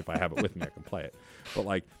 at least if I have it with me, I can play it. But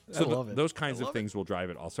like, so those kinds of things will drive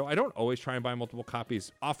it also. I don't always try and buy multiple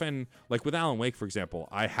copies. Often, like with Alan Wake, for example,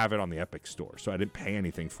 I have it on the Epic Store. So I didn't pay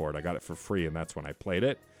anything for it. I got it for free, and that's when I played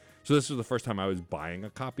it. So this was the first time I was buying a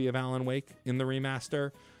copy of Alan Wake in the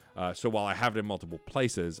remaster. So while I have it in multiple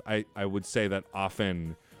places, I would say that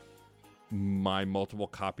often my multiple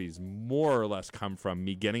copies more or less come from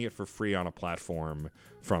me getting it for free on a platform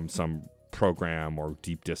from some program or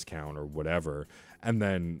deep discount or whatever, and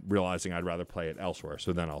then realizing I'd rather play it elsewhere,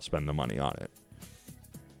 so then I'll spend the money on it.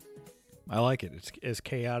 I like it. It's as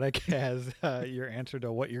chaotic as your answer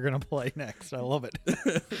to what you're going to play next. I love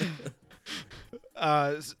it.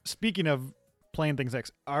 Speaking of playing things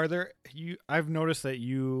next, I've noticed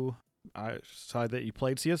that I saw that you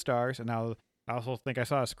played Sea of Stars, and now I also think I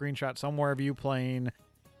saw a screenshot somewhere of you playing,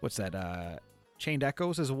 what's that, Chained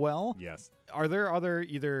Echoes as well? Yes. Are there other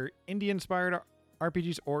either indie-inspired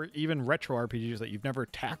RPGs or even retro RPGs that you've never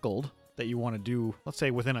tackled that you want to do, let's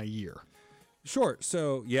say, within a year? Sure.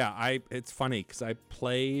 So, yeah, it's funny because I've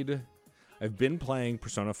been playing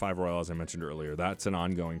Persona 5 Royal, as I mentioned earlier. That's an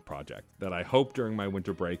ongoing project that I hope during my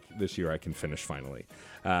winter break this year I can finish finally.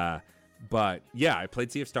 But yeah, I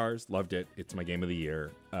played Sea of Stars, loved it. It's my game of the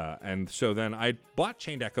year. And so then I bought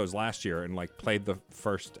Chained Echoes last year and like played the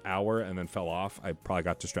first hour and then fell off. I probably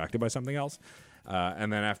got distracted by something else.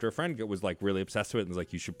 And then after a friend was like really obsessed with it and was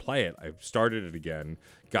like, you should play it. I started it again,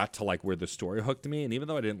 got to like where the story hooked me. And even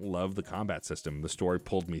though I didn't love the combat system, the story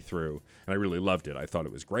pulled me through and I really loved it. I thought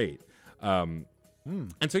it was great. And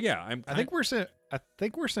so, yeah, I think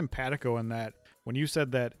we're simpatico in that when you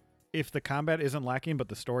said that if the combat isn't lacking but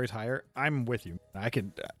the story's higher, I'm with you. I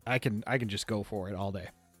can just go for it all day.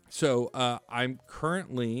 So I'm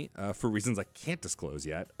currently, for reasons I can't disclose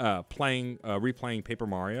yet, replaying Paper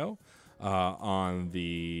Mario on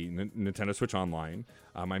the Nintendo Switch Online.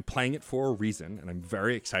 I'm playing it for a reason, and I'm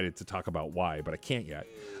very excited to talk about why, but I can't yet.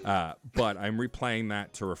 But I'm replaying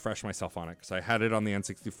that to refresh myself on it because I had it on the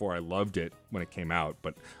N64. I loved it when it came out,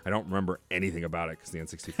 but I don't remember anything about it because the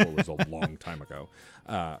N64 was a long time ago.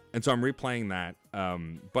 And so I'm replaying that.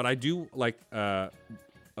 But I do like...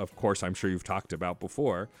 of course, I'm sure you've talked about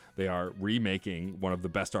before, they are remaking one of the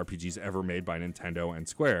best RPGs ever made by Nintendo and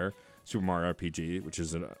Square, Super Mario RPG, which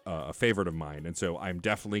is a favorite of mine. And so I'm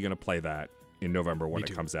definitely going to play that in November when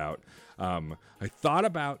it comes out. I thought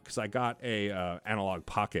about, because I got a Analog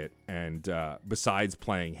Pocket, and besides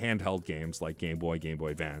playing handheld games like Game Boy, Game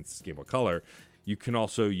Boy Advance, Game Boy Color, you can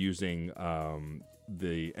also, using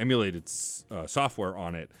the emulated software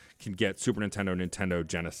on it, can get Super Nintendo, Nintendo,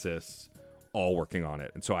 Genesis, all working on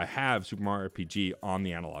it. And so I have Super Mario RPG on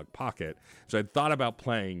the Analog Pocket. So I thought about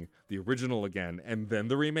playing the original again and then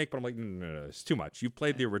the remake, but I'm like, no, it's too much. You've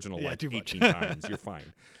played the original like 18 times. You're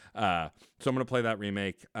fine. So I'm going to play that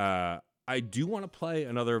remake. I do want to play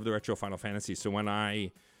another of the retro Final Fantasy. So when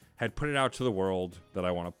I had put it out to the world that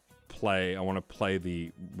I want to play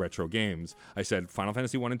the retro games, I said Final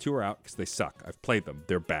Fantasy 1 and 2 are out because they suck. I've played them.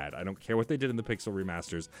 They're bad. I don't care what they did in the Pixel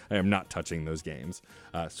remasters. I am not touching those games.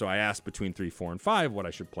 So I asked between 3, 4, and 5 what I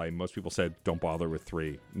should play. Most people said don't bother with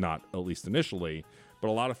 3, not at least initially. But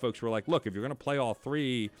a lot of folks were like, look, if you're going to play all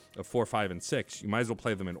 3 of 4, 5, and 6, you might as well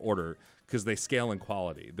play them in order because they scale in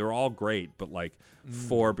quality. They're all great, but like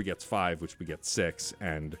 4 begets 5, which begets 6.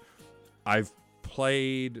 And I've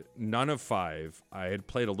played none of 5. I had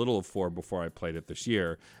played a little of 4 before I played it this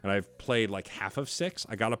year, and I've played like half of 6.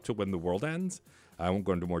 I got up to when the world ends. I won't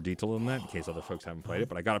go into more detail than that in case other folks haven't played it,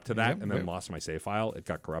 but I got up to that and then lost my save file. It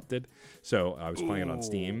got corrupted. So I was playing it on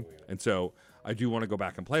Steam. And so I do want to go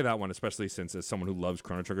back and play that one, especially since as someone who loves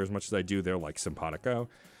Chrono Trigger as much as I do, they're like simpatico.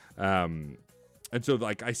 And so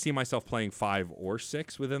like I see myself playing 5 or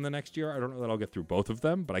 6 within the next year. I don't know that I'll get through both of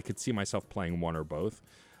them, but I could see myself playing one or both.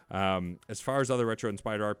 As far as other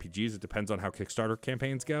retro-inspired RPGs, it depends on how Kickstarter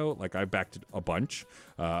campaigns go. Like, I backed a bunch.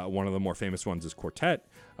 One of the more famous ones is Quartet.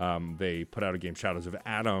 They put out a game, Shadows of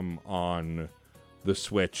Adam, on the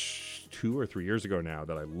Switch 2 or 3 years ago now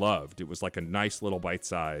that I loved. It was like a nice little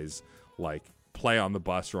bite-size, like, play on the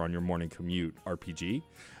bus or on your morning commute RPG.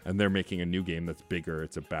 And they're making a new game that's bigger.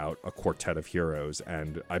 It's about a quartet of heroes.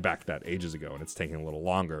 And I backed that ages ago, and it's taking a little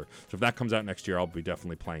longer. So if that comes out next year, I'll be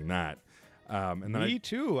definitely playing that. And then Me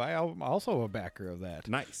too. I'm also a backer of that.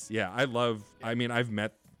 Nice. Yeah, I've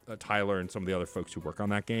met Tyler and some of the other folks who work on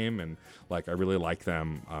that game, and like I really like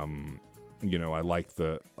them.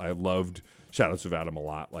 I loved Shadows of Adam a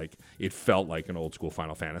lot. Like it felt like an old school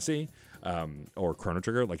Final Fantasy or Chrono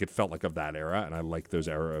Trigger. Like it felt like of that era, and I like those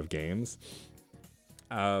era of games.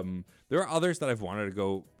 There are others that I've wanted to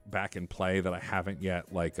go back and play that I haven't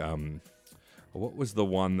yet. Like what was the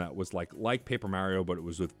one that was like Paper Mario, but it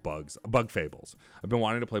was with bugs? Bug Fables. I've been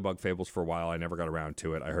wanting to play Bug Fables for a while. I never got around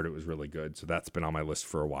to it. I heard it was really good, so that's been on my list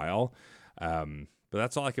for a while. But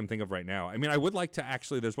that's all I can think of right now. I mean, I would like to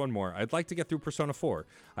actually, there's one more. I'd like to get through Persona 4.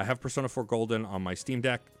 I have Persona 4 Golden on my Steam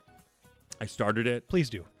Deck. I started it. Please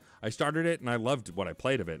do. I started it, and I loved what I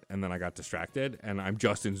played of it, and then I got distracted, and I'm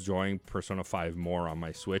just enjoying Persona 5 more on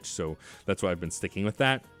my Switch, so that's why I've been sticking with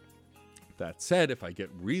that. That said, if I get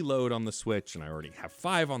Reload on the Switch, and I already have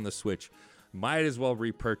 5 on the Switch, might as well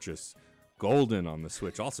repurchase Golden on the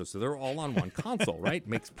Switch also. So they're all on one console, right?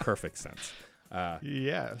 Makes perfect sense.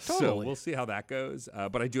 Yeah, totally. So we'll see how that goes.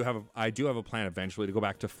 But I do have a plan eventually to go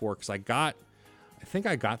back to 4 because I think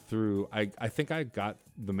I got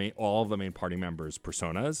all of the main party members'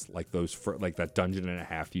 personas, like those like that dungeon and a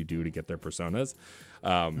half you do to get their personas.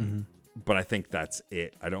 But I think that's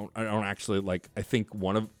it. I don't actually like. I think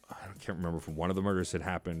I can't remember if one of the murders had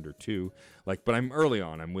happened or 2. Like, but I'm early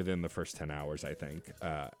on. I'm within the first 10 hours, I think.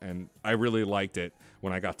 And I really liked it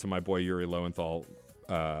when I got to my boy Yuri Lowenthal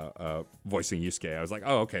voicing Yusuke. I was like,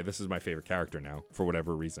 oh, okay, this is my favorite character now for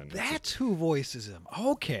whatever reason. That's who voices him.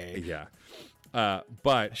 Okay. Yeah.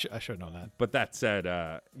 But I should know that. But that said,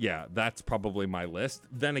 yeah, that's probably my list.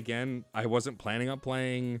 Then again, I wasn't planning on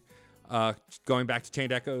playing. Going back to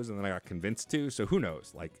Chained Echoes, and then I got convinced to. So who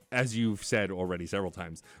knows? Like, as you've said already several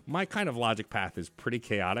times, my kind of logic path is pretty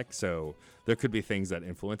chaotic, so there could be things that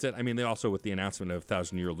influence it. I mean, they also, with the announcement of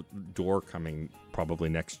Thousand Year Door coming probably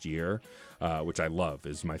next year, which I love,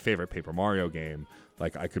 is my favorite Paper Mario game.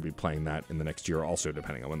 Like, I could be playing that in the next year also,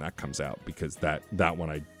 depending on when that comes out, because that one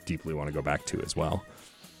I deeply want to go back to as well.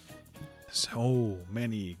 So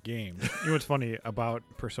many games. You know what's funny about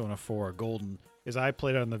Persona 4 Golden is I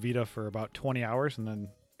played it on the Vita for about 20 hours and then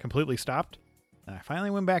completely stopped. And I finally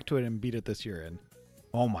went back to it and beat it this year. And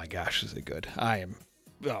oh my gosh, is it good. And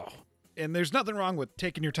there's nothing wrong with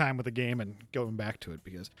taking your time with a game and going back to it,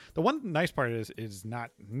 because the one nice part is not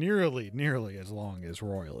nearly as long as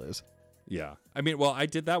Royal is. Yeah. I mean, well, I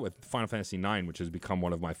did that with Final Fantasy IX, which has become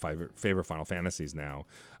one of my favorite Final Fantasies now.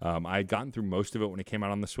 I had gotten through most of it when it came out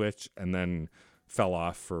on the Switch and then fell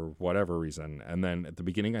off for whatever reason. And then at the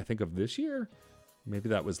beginning, I think of this year, maybe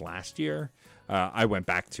that was last year, I went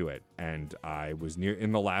back to it, and I was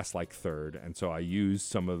in the last third, and so I used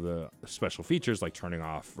some of the special features like turning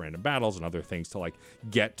off random battles and other things to like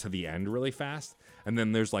get to the end really fast. And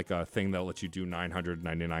then there's like a thing that lets you do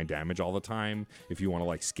 999 damage all the time if you want to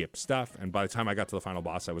like skip stuff. And by the time I got to the final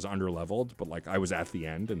boss, I was under leveled, but like I was at the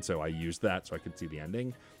end, and so I used that so I could see the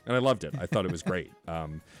ending, and I loved it. I thought it was great.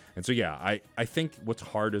 And so yeah, I think what's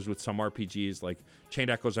hard is with some RPGs like Chained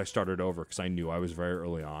Echoes, I started over because I knew I was very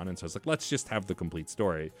early on, and so I was like, let's just have the complete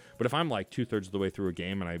story. But if I'm like 2/3 of the way through a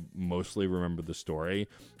game and I mostly remember the story,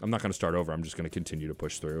 I'm not going to start over. I'm just going to continue to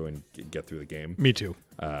push through and get through the game. Me too.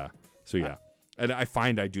 So yeah. And I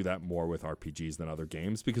find I do that more with RPGs than other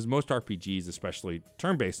games, because most RPGs, especially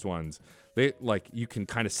turn-based ones, they like you can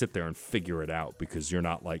kind of sit there and figure it out, because you're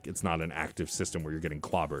not like, it's not an active system where you're getting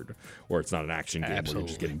clobbered, or it's not an action game where you're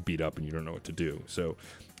just getting beat up and you don't know what to do. So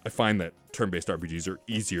I find that turn-based RPGs are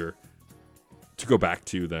easier to go back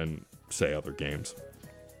to than, say, other games.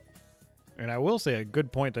 And I will say a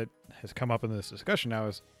good point that has come up in this discussion now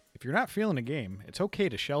is, if you're not feeling a game, it's okay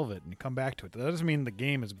to shelve it and come back to it. That doesn't mean the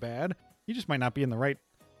game is bad. You just might not be in the right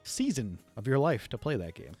season of your life to play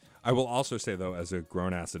that game. I will also say, though, as a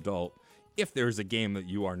grown-ass adult, if there's a game that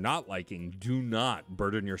you are not liking, do not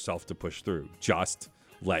burden yourself to push through. Just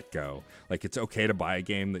let go. Like, it's okay to buy a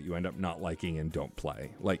game that you end up not liking and don't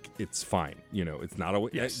play. Like, it's fine. You know, it's not a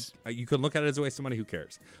Yes. you can look at it as a waste of money. Who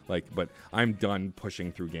cares? Like, but I'm done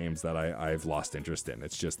pushing through games that I've lost interest in.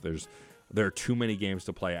 It's just there are too many games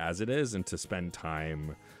to play as it is, and to spend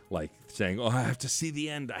time like saying, "Oh, I have to see the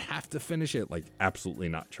end. I have to finish it." Like, absolutely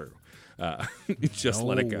not true. Just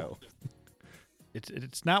let it go.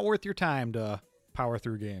 It's not worth your time to power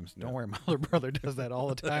through games. Don't worry, my older brother does that all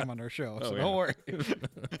the time on our show, so don't worry.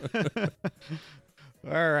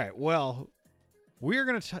 All right, well, we're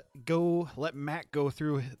going to let Matt go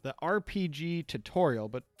through the RPG tutorial,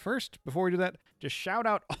 but first, before we do that, just shout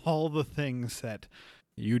out all the things that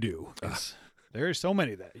you do, 'cause there are so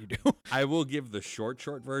many that you do. I will give the short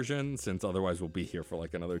version, since otherwise we'll be here for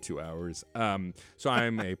like another 2 hours. So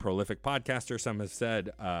I'm a prolific podcaster. Some have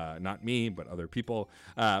said, not me, but other people.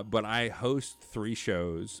 But I host 3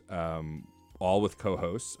 shows, all with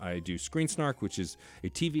co-hosts. I do Screen Snark, which is a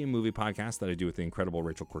TV and movie podcast that I do with the incredible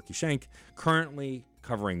Rachel Quirky Shank, currently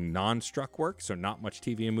covering non-struck work, so not much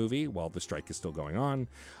TV and movie while the strike is still going on.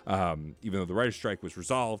 Even though the writer's strike was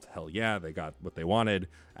resolved, hell yeah, they got what they wanted.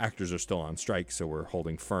 Actors are still on strike, so we're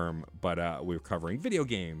holding firm. But we're covering video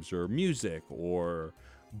games or music or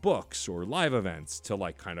books or live events to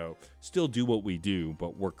like kind of still do what we do,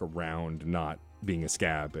 but work around not being a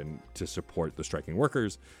scab and to support the striking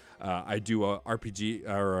workers. I do a RPG,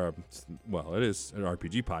 it is an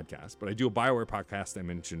RPG podcast, but I do a BioWare podcast I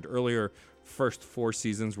mentioned earlier. First 4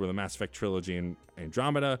 seasons were the Mass Effect trilogy and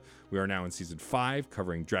Andromeda. We are now in season 5,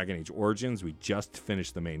 covering Dragon Age Origins. We just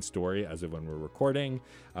finished the main story as of when we're recording,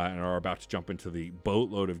 and are about to jump into the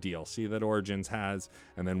boatload of DLC that Origins has,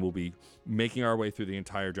 and then we'll be making our way through the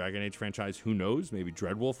entire Dragon Age franchise. Who knows? Maybe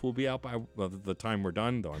Dreadwolf will be out by the time we're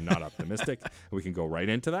done, though I'm not optimistic. We can go right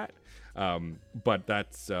into that. But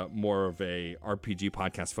that's more of a RPG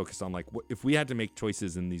podcast focused on like, if we had to make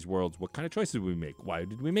choices in these worlds, what kind of choices would we make? Why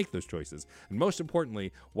did we make those choices? And most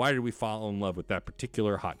importantly, why did we fall in love with that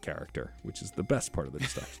particular hot character, which is the best part of the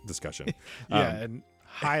discussion. And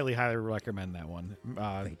highly recommend that one.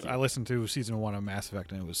 Thank you. I listened to season 1 of Mass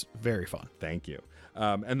Effect, and it was very fun. Thank you.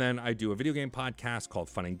 And then I do a video game podcast called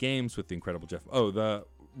Fun and Games with the incredible Jeff. Oh, the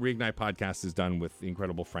Reignite podcast is done with the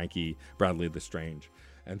incredible Frankie Bradley Lestrange.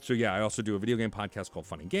 And so, yeah, I also do a video game podcast called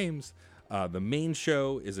Fun and Games. The main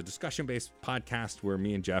show is a discussion-based podcast where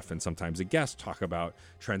me and Jeff and sometimes a guest talk about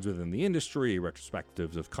trends within the industry,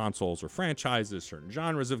 retrospectives of consoles or franchises, certain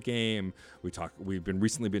genres of game. We've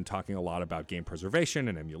recently been talking a lot about game preservation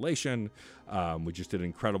and emulation. We just did an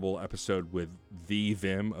incredible episode with the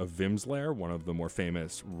Vim of Vim's Lair, one of the more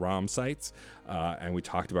famous ROM sites, and we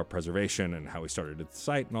talked about preservation and how we started at the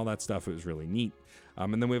site and all that stuff. It was really neat.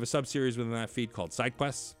 And then we have a sub-series within that feed called Side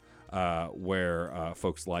Quests, where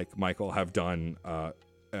folks like Michael have done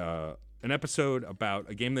an episode about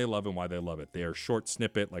a game they love and why they love it. They are short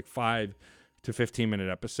snippet, like 5 to 15-minute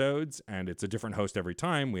episodes, and it's a different host every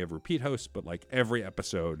time. We have repeat hosts, but like every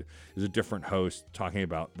episode is a different host talking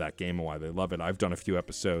about that game and why they love it. I've done a few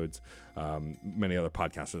episodes. Many other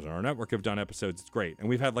podcasters on our network have done episodes. It's great. And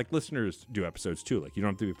we've had like listeners do episodes too. Like, you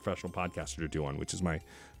don't have to be a professional podcaster to do one, which is my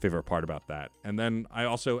favorite part about that. And then I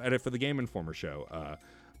also edit for the Game Informer show.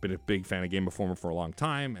 Been a big fan of Game Informer for a long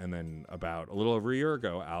time, and then about a little over a year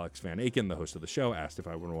ago, Alex Van Aken, the host of the show, asked if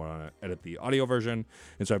I would want to edit the audio version,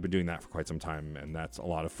 and so I've been doing that for quite some time, and that's a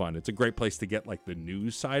lot of fun. It's a great place to get like the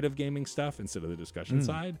news side of gaming stuff instead of the discussion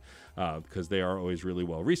side, because they are always really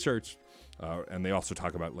well researched, and they also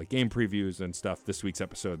talk about like game previews and stuff. This week's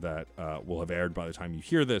episode that will have aired by the time you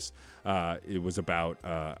hear this, it was about,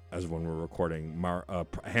 as when we're recording, a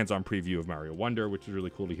hands-on preview of Mario Wonder, which is really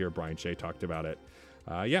cool to hear. Brian Shea talked about it.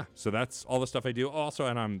 So that's all the stuff I do. Also,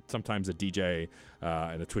 and I'm sometimes a DJ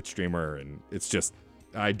and a Twitch streamer, and it's just,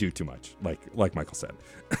 I do too much, like Michael said.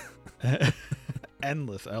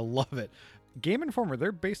 Endless. I love it. Game Informer,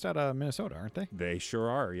 they're based out of Minnesota, aren't they? They sure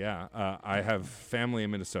are, yeah. I have family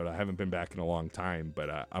in Minnesota. I haven't been back in a long time,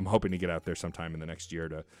 but I'm hoping to get out there sometime in the next year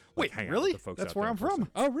to hang out with the folks. That's out where there I'm from.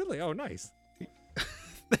 Oh, really? Oh, nice.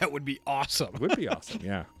 That would be awesome. Would be awesome,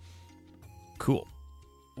 yeah. Cool.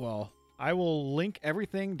 Well, I will link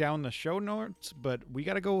everything down the show notes, but we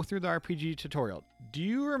got to go through the RPG tutorial. Do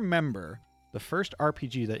you remember the first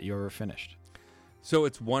RPG that you ever finished? So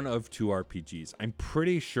it's one of 2 RPGs. I'm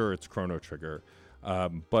pretty sure it's Chrono Trigger,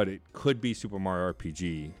 but it could be Super Mario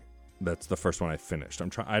RPG. That's the first one I finished.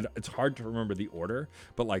 It's hard to remember the order,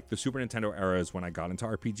 but like the Super Nintendo era is when I got into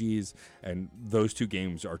RPGs, and those 2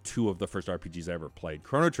 games are 2 of the first RPGs I ever played.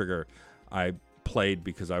 Chrono Trigger, I played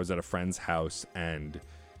because I was at a friend's house, and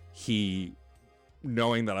he,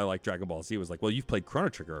 knowing that I like Dragon Ball Z, was like, well, you've played Chrono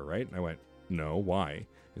Trigger, right? And I went, no, why?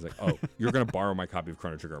 He's like, oh, you're going to borrow my copy of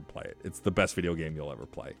Chrono Trigger and play it. It's the best video game you'll ever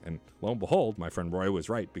play. And lo and behold, my friend Roy was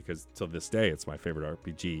right, because to this day, it's my favorite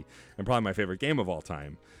RPG and probably my favorite game of all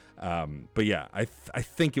time. But yeah, I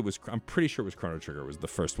think I'm pretty sure it was Chrono Trigger was the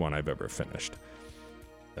first one I've ever finished.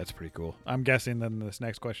 That's pretty cool. I'm guessing then this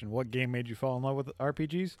next question, what game made you fall in love with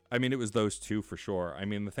RPGs? I mean, it was those two for sure. I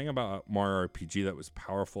mean, the thing about Mario RPG that was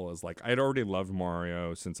powerful is, like, I'd already loved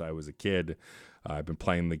Mario since I was a kid. I've been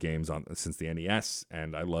playing the games since the NES,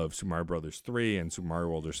 and I love Super Mario Brothers 3 and Super Mario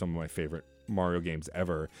World are some of my favorite Mario games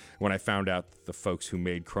ever. When I found out the folks who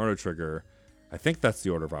made Chrono Trigger, I think that's the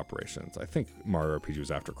order of operations. I think Mario RPG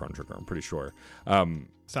was after Chrono Trigger. I'm pretty sure.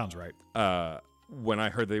 Sounds right. When I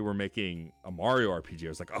heard they were making a Mario RPG, I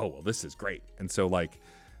was like, oh, well, this is great. And so, like,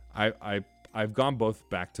 I've gone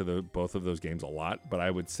back to both of those games a lot, but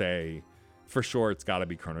I would say for sure it's got to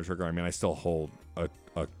be Chrono Trigger. I mean, I still hold a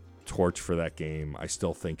torch for that game. I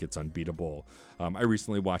still think it's unbeatable. I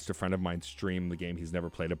recently watched a friend of mine stream the game. He's never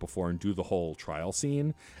played it before, and do the whole trial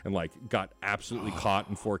scene, and like got absolutely caught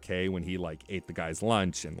in 4K when he like ate the guy's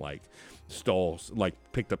lunch and like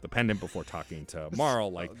picked up the pendant before talking to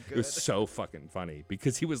Marl. Like, it was so fucking funny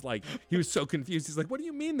because he was so confused. He's like, what do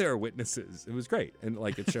you mean there are witnesses? It was great. And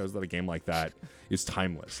like, it shows that a game like that is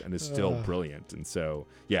timeless and is still brilliant. And so,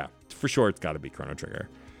 yeah, for sure, it's got to be Chrono Trigger.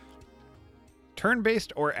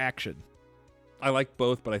 Turn-based or action? I like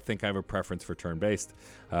both, but I think I have a preference for turn-based.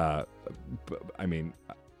 I mean,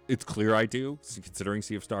 it's clear I do, considering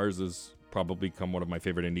Sea of Stars has probably become one of my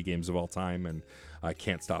favorite indie games of all time, and I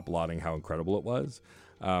can't stop lauding how incredible it was.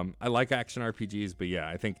 I like action RPGs, but yeah,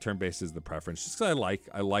 I think turn-based is the preference, just because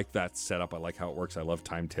I like that setup. I like how it works. I love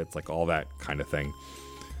timed hits, like all that kind of thing.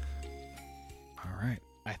 All right.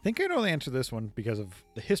 I think I know the answer to this one because of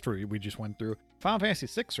the history we just went through. Final Fantasy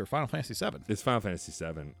 6 or Final Fantasy 7? It's Final Fantasy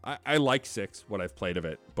 7. I like 6, what I've played of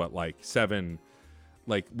it, but like 7,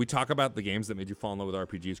 like we talk about the games that made you fall in love with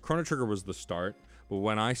RPGs. Chrono Trigger was the start, but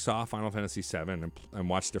when I saw Final Fantasy 7 and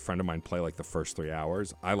watched a friend of mine play like the first 3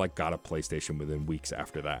 hours, I like got a PlayStation within weeks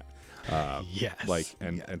after that. Yes.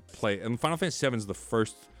 And play. And Final Fantasy 7 is the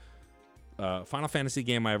first Final Fantasy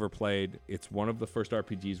game I ever played. It's one of the first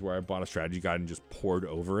RPGs where I bought a strategy guide and just poured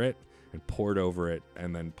over it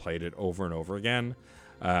and then played it over and over again.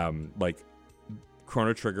 Like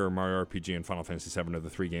Chrono Trigger, Mario RPG, and Final Fantasy 7 are the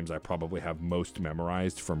 3 games I probably have most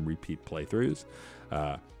memorized from repeat playthroughs.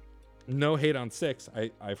 No hate on 6.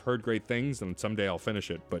 I've heard great things, and someday I'll finish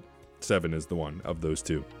it, but 7 is the one of those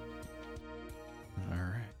 2. All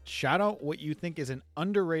right. Shout out what you think is an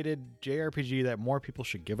underrated JRPG that more people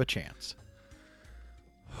should give a chance.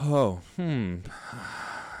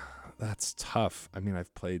 That's tough. I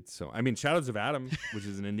mean, Shadows of Adam, which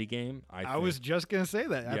is an indie game. I was just going to say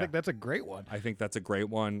that. I think that's a great one. I think that's a great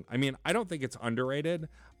one. I mean, I don't think it's underrated,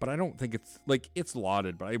 but I don't think it's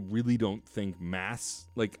lauded, but I really don't think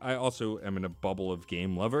I also am in a bubble of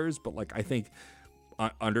game lovers, but like, I think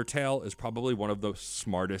Undertale is probably one of the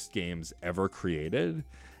smartest games ever created.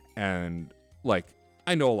 And like,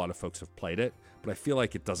 I know a lot of folks have played it, but I feel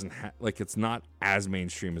like it doesn't it's not as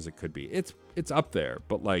mainstream as it could be. It's up there,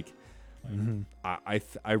 but like,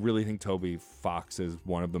 I really think Toby Fox is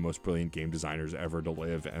one of the most brilliant game designers ever to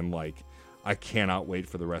live, and like, I cannot wait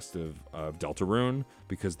for the rest of Deltarune,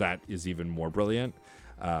 because that is even more brilliant,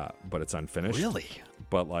 but it's unfinished. Really?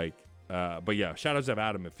 But yeah, Shadows of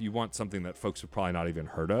Adam, if you want something that folks have probably not even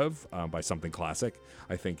heard of, by something classic,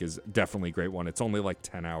 I think is definitely a great one. It's only like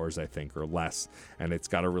 10 hours, I think, or less, and it's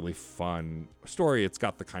got a really fun story. It's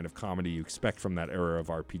got the kind of comedy you expect from that era of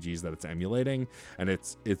RPGs that it's emulating, and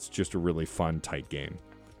it's just a really fun, tight game.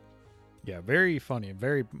 Yeah, very funny,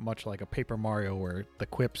 very much like a Paper Mario, where the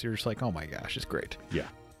quips, you're just like, oh my gosh, it's great. Yeah.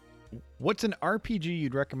 What's an RPG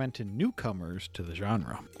you'd recommend to newcomers to the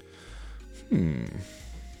genre?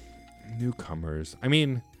 Newcomers. I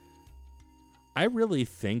mean, I really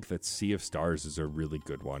think that Sea of Stars is a really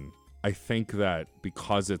good one. I think that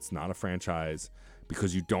because it's not a franchise,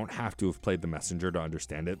 because you don't have to have played The Messenger to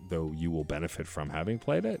understand it, though you will benefit from having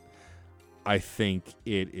played it, I think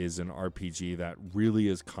it is an RPG that really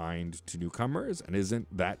is kind to newcomers and isn't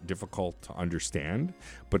that difficult to understand,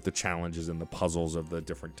 but the challenges and the puzzles of the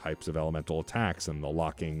different types of elemental attacks and the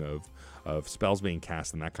locking of spells being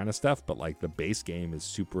cast and that kind of stuff. But like, the base game is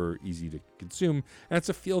super easy to consume, and it's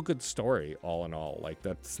a feel-good story all in all. Like,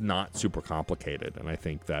 that's not super complicated, and I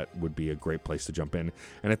think that would be a great place to jump in.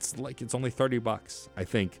 And it's only $30. I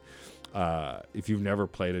think if you've never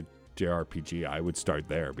played a JRPG, I would start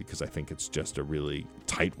there, because I think it's just a really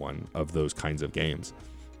tight one of those kinds of games.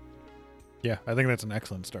 Yeah, I think that's an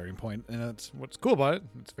excellent starting point, and that's what's cool about it.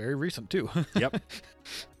 It's very recent too. Yep.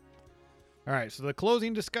 All right, so the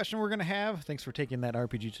closing discussion we're going to have. Thanks for taking that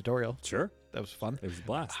RPG tutorial. Sure. That was fun. It was a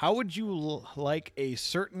blast. How would you like a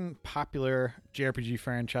certain popular JRPG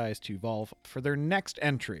franchise to evolve for their next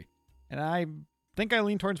entry? And I think I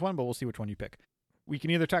lean towards one, but we'll see which one you pick. We can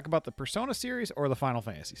either talk about the Persona series or the Final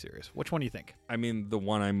Fantasy series. Which one do you think? I mean, the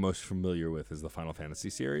one I'm most familiar with is the Final Fantasy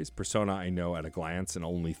series. Persona, I know at a glance, and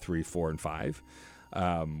only 3, 4, and 5.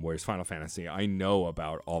 Whereas Final Fantasy, I know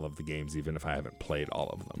about all of the games, even if I haven't played all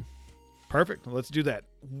of them. Perfect. Let's do that.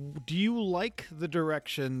 Do you like the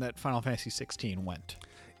direction that Final Fantasy 16 went?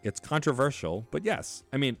 It's controversial, but yes.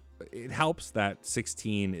 I mean, it helps that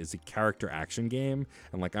 16 is a character action game,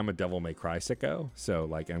 and like I'm a Devil May Cry sicko, so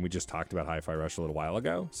like, and we just talked about Hi-Fi Rush a little while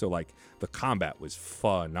ago, so like the combat was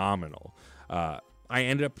phenomenal. I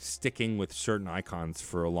ended up sticking with certain icons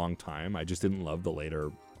for a long time. I just didn't love the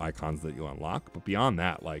later icons that you unlock, but beyond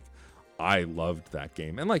that, like I loved that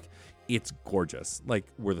game, and like it's gorgeous. Like,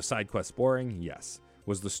 were the side quests boring? Yes.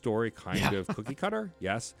 Was the story kind of cookie cutter?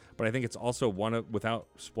 Yes. But I think it's also one of, without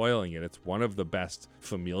spoiling it, it's one of the best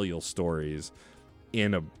familial stories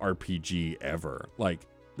in a RPG ever. Like,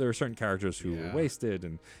 there are certain characters who were wasted,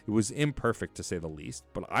 and it was imperfect to say the least.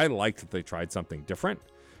 But I liked that they tried something different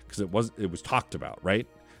because it was talked about, right?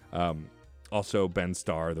 Also, Ben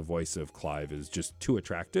Starr, the voice of Clive, is just too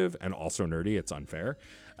attractive and also nerdy. It's unfair.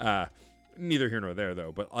 Neither here nor there,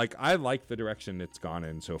 though. But like, I like the direction it's gone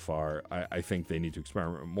in so far. I think they need to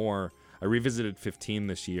experiment more. I revisited 15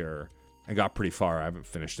 this year and got pretty far. I haven't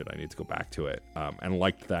finished it. I need to go back to it, and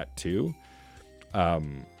liked that too.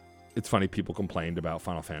 It's funny, people complained about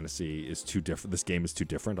Final Fantasy is too different. This game is too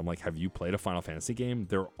different. I'm like, have you played a Final Fantasy game?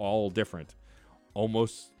 They're all different.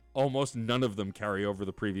 Almost none of them carry over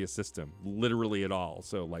the previous system, literally at all.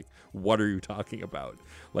 So like, what are you talking about?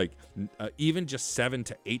 Like, even just 7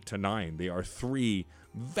 to 8 to 9, they are 3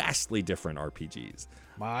 vastly different RPGs.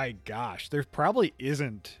 My gosh, there probably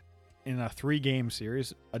isn't in a 3-game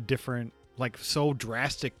series a different, like, so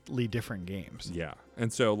drastically different games. Yeah.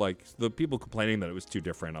 And so like the people complaining that it was too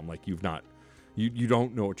different, I'm like, you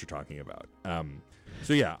don't know what you're talking about.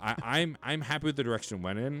 So yeah, I'm happy with the direction it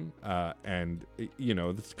went in, and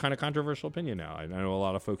it's kind of controversial opinion now. I know a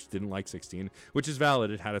lot of folks didn't like 16, which is valid.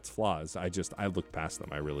 It had its flaws. I looked past them.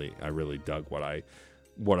 I really dug what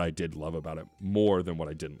I did love about it more than what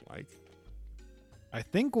I didn't like. I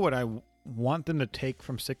think what I want them to take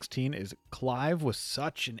from 16 is Clive was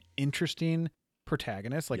such an interesting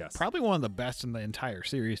protagonist, like probably one of the best in the entire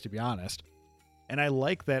series, to be honest. And I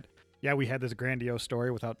like that. Yeah, we had this grandiose story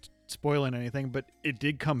without spoiling anything, but it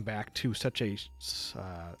did come back to such a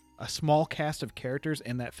small cast of characters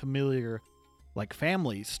and that familiar, like,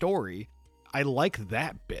 family story. I like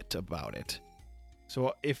that bit about it.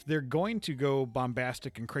 So if they're going to go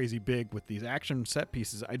bombastic and crazy big with these action set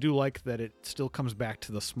pieces, I do like that it still comes back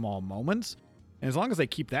to the small moments. And as long as they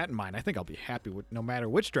keep that in mind, I think I'll be happy with no matter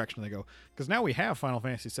which direction they go. Because now we have Final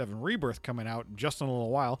Fantasy VII Rebirth coming out just in a little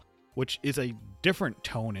while, which is a different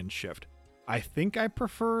tone and shift. I think I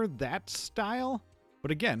prefer that style,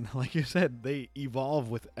 but again, like you said, they evolve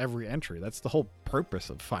with every entry. That's the whole purpose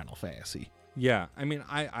of Final Fantasy. Yeah, I mean,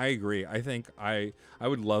 I agree. I think I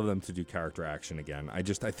would love them to do character action again. I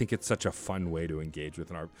think it's such a fun way to engage with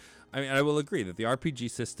an RPG. I mean, I will agree that the RPG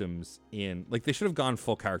systems they should have gone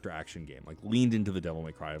full character action game, like leaned into the Devil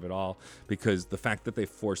May Cry of it all, because the fact that they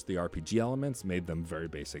forced the RPG elements made them very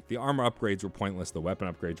basic. The armor upgrades were pointless. The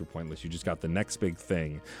weapon upgrades were pointless. You just got the next big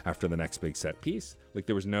thing after the next big set piece. Like,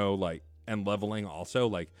 there was no and leveling also,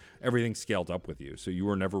 like, everything scaled up with you. So you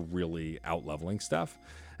were never really out leveling stuff.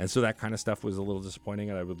 And so that kind of stuff was a little disappointing,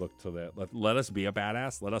 and I would look to let us be a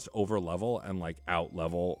badass, let us over level and like out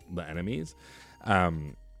level the enemies.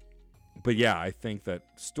 But yeah, I think that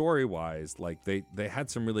story wise, like they had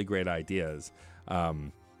some really great ideas.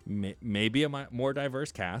 Maybe a more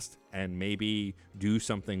diverse cast, and maybe do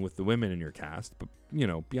something with the women in your cast. But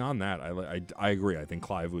beyond that, I agree. I think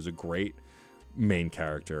Clive was a great main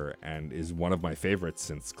character and is one of my favorites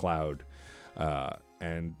since Cloud.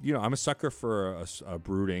 And I'm a sucker for a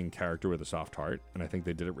brooding character with a soft heart, and I think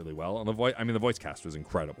they did it really well. And the voice cast was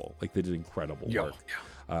incredible. Like, they did incredible work.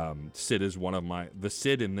 Sid is the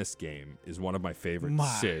Sid in this game is one of my favorite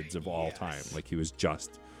Sids of all time. Like, he was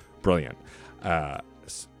just brilliant.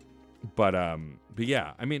 But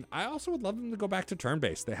yeah, I mean, I also would love them to go back to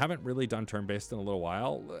turn-based. They haven't really done turn-based in a little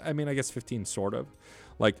while. I mean, I guess 15 sort of.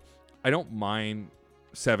 Like, I don't mind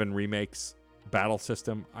 7 remakes battle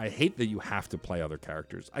system. I hate that you have to play other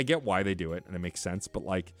characters. I get why they do it, and it makes sense, but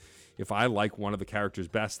like, if I like one of the characters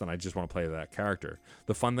best, then I just want to play that character.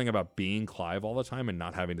 The fun thing about being Clive all the time and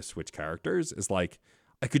not having to switch characters is like,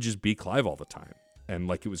 I could just be Clive all the time. And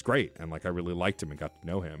like, it was great. And like, I really liked him and got to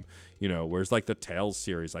know him, you know, whereas like the Tales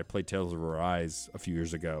series, I played Tales of Arise a few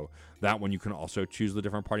years ago. That one, you can also choose the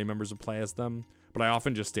different party members to play as them. But I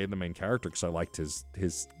often just stayed the main character because I liked his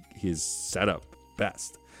setup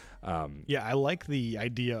best. Yeah, I like the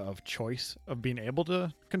idea of choice, of being able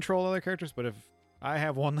to control other characters, but if I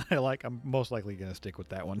have one that I like, I'm most likely going to stick with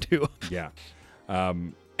that one too. Yeah.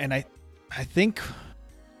 And I think,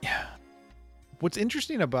 yeah, what's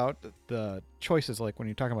interesting about the choices, like when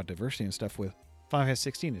you're talking about diversity and stuff with Final Fantasy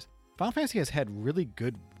 16, is Final Fantasy has had really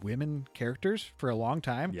good women characters for a long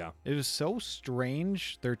time. Yeah. It is so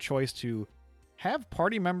strange, their choice to have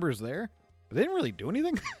party members there. They didn't really do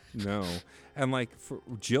anything. No. And like for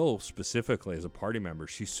Jill specifically as a party member,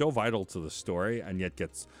 she's so vital to the story and yet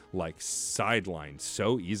gets like sidelined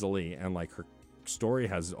so easily. And like her story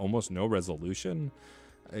has almost no resolution.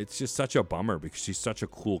 It's just such a bummer because she's such a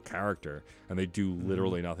cool character and they do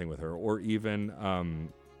literally nothing with her. Or even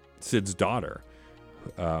Sid's daughter,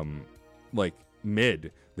 like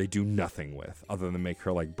Mid, they do nothing with other than make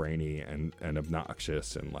her like brainy and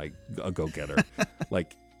obnoxious and like a go-getter.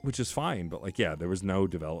 Like, which is fine, but like, yeah, there was no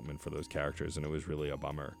development for those characters, and it was really a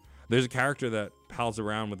bummer. There's a character that pals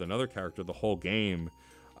around with another character the whole game,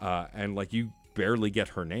 and like you barely get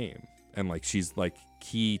her name, and like she's like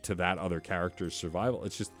key to that other character's survival.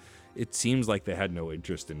 It's just, it seems like they had no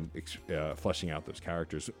interest in fleshing out those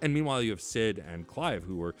characters. And meanwhile, you have Sid and Clive,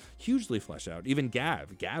 who were hugely fleshed out. Even Gav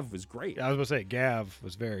was great. I was going to say, Gav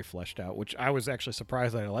was very fleshed out, which I was actually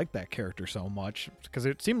surprised that I liked that character so much, because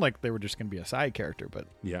it seemed like they were just going to be a side character. But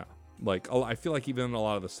yeah, like I feel like even a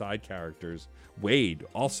lot of the side characters, Wade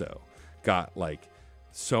also got like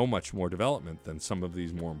so much more development than some of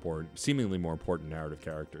these seemingly more important narrative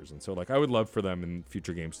characters. And so like, I would love for them in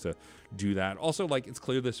future games to do that. Also, like, it's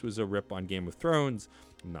clear this was a rip on Game of Thrones.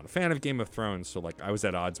 I'm not a fan of Game of Thrones, so like I was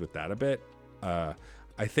at odds with that a bit.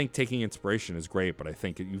 I think taking inspiration is great, but I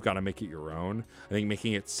think you've got to make it your own. I think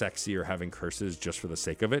making it sexy or having curses just for the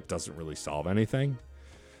sake of it doesn't really solve anything.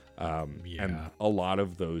 And a lot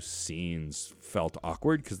of those scenes felt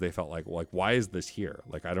awkward because they felt like why is this here?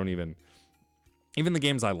 Like, I don't even the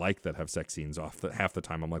games I like that have sex scenes half the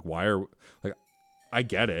time, I'm like, I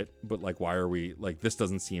get it, but like, why are we like, this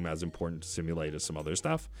doesn't seem as important to simulate as some other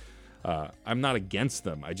stuff. I'm not against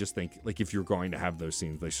them. I just think like, if you're going to have those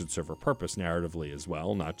scenes, they should serve a purpose narratively as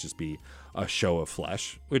well, not just be a show of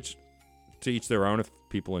flesh, which to each their own if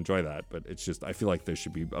people enjoy that. But it's just, I feel like there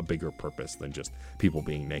should be a bigger purpose than just people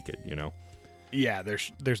being naked, you know? Yeah,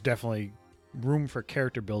 there's definitely room for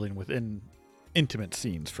character building within intimate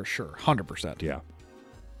scenes for sure. 100%. Yeah.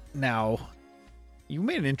 Now, you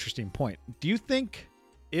made an interesting point. Do you think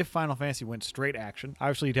if Final Fantasy went straight action,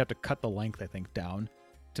 obviously you'd have to cut the length, I think, down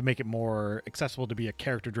to make it more accessible to be a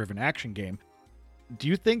character-driven action game. Do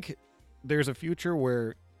you think there's a future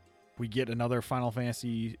where we get another Final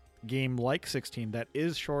Fantasy game like 16 that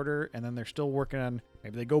is shorter, and then they're still working on,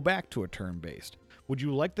 maybe they go back to a turn-based? Would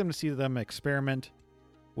you like them to see them experiment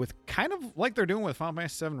with kind of like they're doing with Final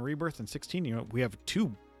Fantasy VII Rebirth and 16? You know, we have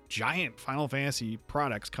two giant Final Fantasy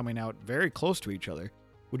products coming out very close to each other.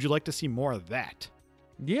 Would you like to see more of that?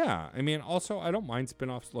 Yeah, I mean, also, I don't mind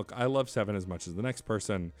spin-offs. Look, I love 7 as much as the next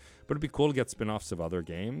person, but it'd be cool to get spin-offs of other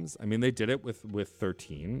games. I mean, they did it with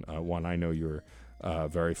 13, one I know you're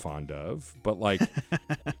very fond of, but like,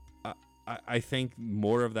 I think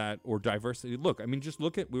more of that, or diversity. Look, I mean, just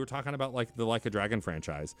look at, we were talking about like the Like a Dragon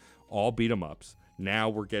franchise, all beat 'em ups. Now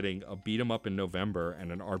we're getting a beat 'em up in November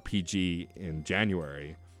and an RPG in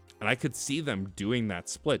January. And I could see them doing that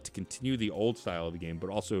split to continue the old style of the game,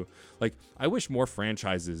 but also, like, I wish more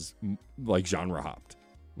franchises, like, genre hopped.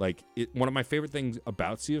 Like, one of my favorite things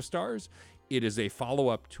about Sea of Stars, it is a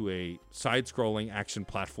follow-up to a side-scrolling action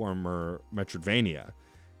platformer Metroidvania,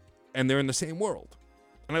 and they're in the same world.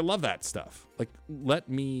 And I love that stuff. Like, let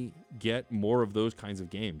me get more of those kinds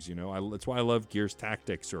of games, you know? That's why I love Gears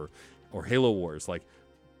Tactics or Halo Wars. Like,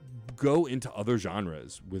 go into other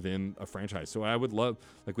genres within a franchise. So I would love,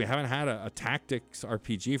 like, we haven't had a tactics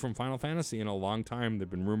RPG from Final Fantasy in a long time. There've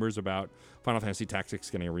been rumors about Final Fantasy Tactics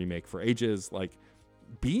getting a remake for ages. Like,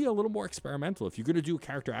 be a little more experimental. If you're going to do a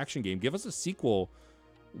character action game, give us a sequel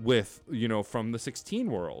with, you know, from the 16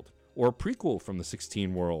 world, or a prequel from the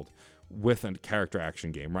 16 world with a character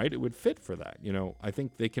action game, right? It would fit for that. You know, I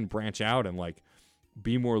think they can branch out and like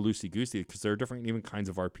be more loosey-goosey, because there are different even kinds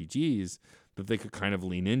of RPGs that they could kind of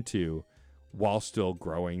lean into while still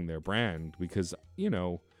growing their brand. Because, you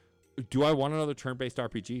know, Do I want another turn-based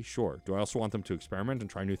RPG? Sure. Do I also want them to experiment and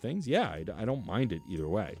try new things? Yeah, I don't mind it either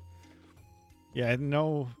way. Yeah, I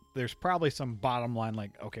know there's probably some bottom line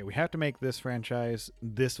like, okay, we have to make this franchise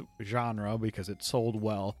this genre because it sold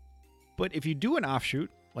well. But if you do an offshoot,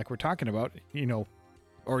 like we're talking about,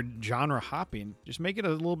 or genre hopping, just make it a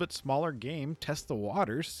little bit smaller game, test the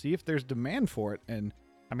waters, see if there's demand for it. And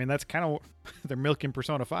I mean, that's kind of they're milking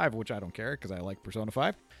Persona 5, which I don't care because I like Persona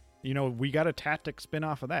 5. We got a Tactics spin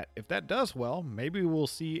off of that. If that does well, maybe we'll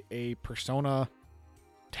see a Persona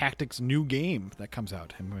Tactics new game that comes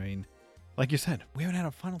out. I mean, like you said, we haven't had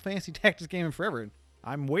a Final Fantasy Tactics game in forever.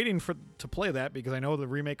 I'm waiting to play that because I know the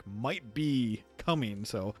remake might be coming.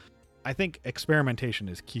 So I think experimentation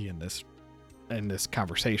is key in this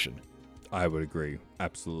conversation. I would agree.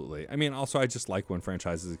 Absolutely. I mean, also, I just like when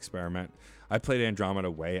franchises experiment. I played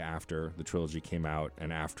Andromeda way after the trilogy came out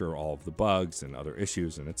and after all of the bugs and other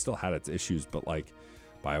issues, and it still had its issues, but like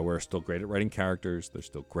BioWare is still great at writing characters. They're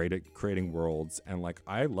still great at creating worlds. And like,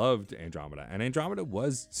 I loved Andromeda, and Andromeda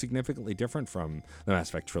was significantly different from the Mass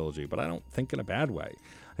Effect trilogy, but I don't think in a bad way.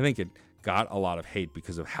 I think it got a lot of hate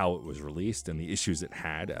because of how it was released and the issues it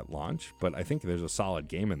had at launch, but I think there's a solid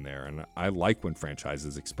game in there, and I like when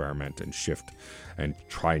franchises experiment and shift and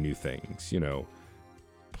try new things.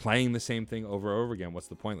 Playing the same thing over and over again, what's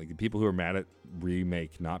the point? Like, the people who are mad at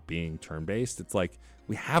remake not being turn-based, it's like,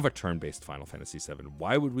 we have a turn-based Final Fantasy VII.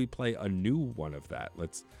 Why would we play a new one of that?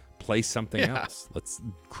 Let's play something else. Let's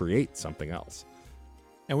create something else.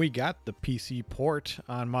 And we got the PC port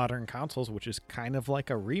on modern consoles, which is kind of like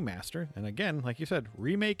a remaster. And again, like you said,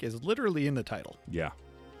 remake is literally in the title. Yeah.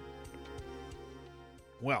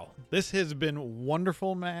 Well, this has been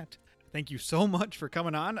wonderful, Matt. Thank you so much for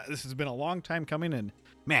coming on. This has been a long time coming, and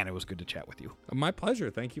man, it was good to chat with you. My pleasure.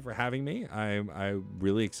 Thank you for having me. I'm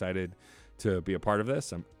really excited to be a part of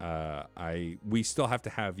this. We still have to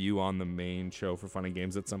have you on the main show for Fun and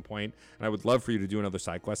Games at some point, and I would love for you to do another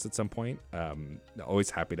side quest at some point. Always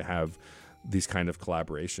happy to have these kind of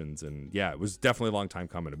collaborations, and yeah, it was definitely a long time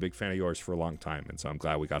coming. A big fan of yours for a long time, and so I'm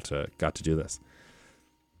glad we got to do this.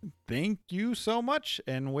 Thank you so much.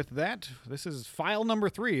 And with that, this is file number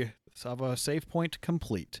 3 of a Save Point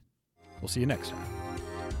complete. We'll see you next time.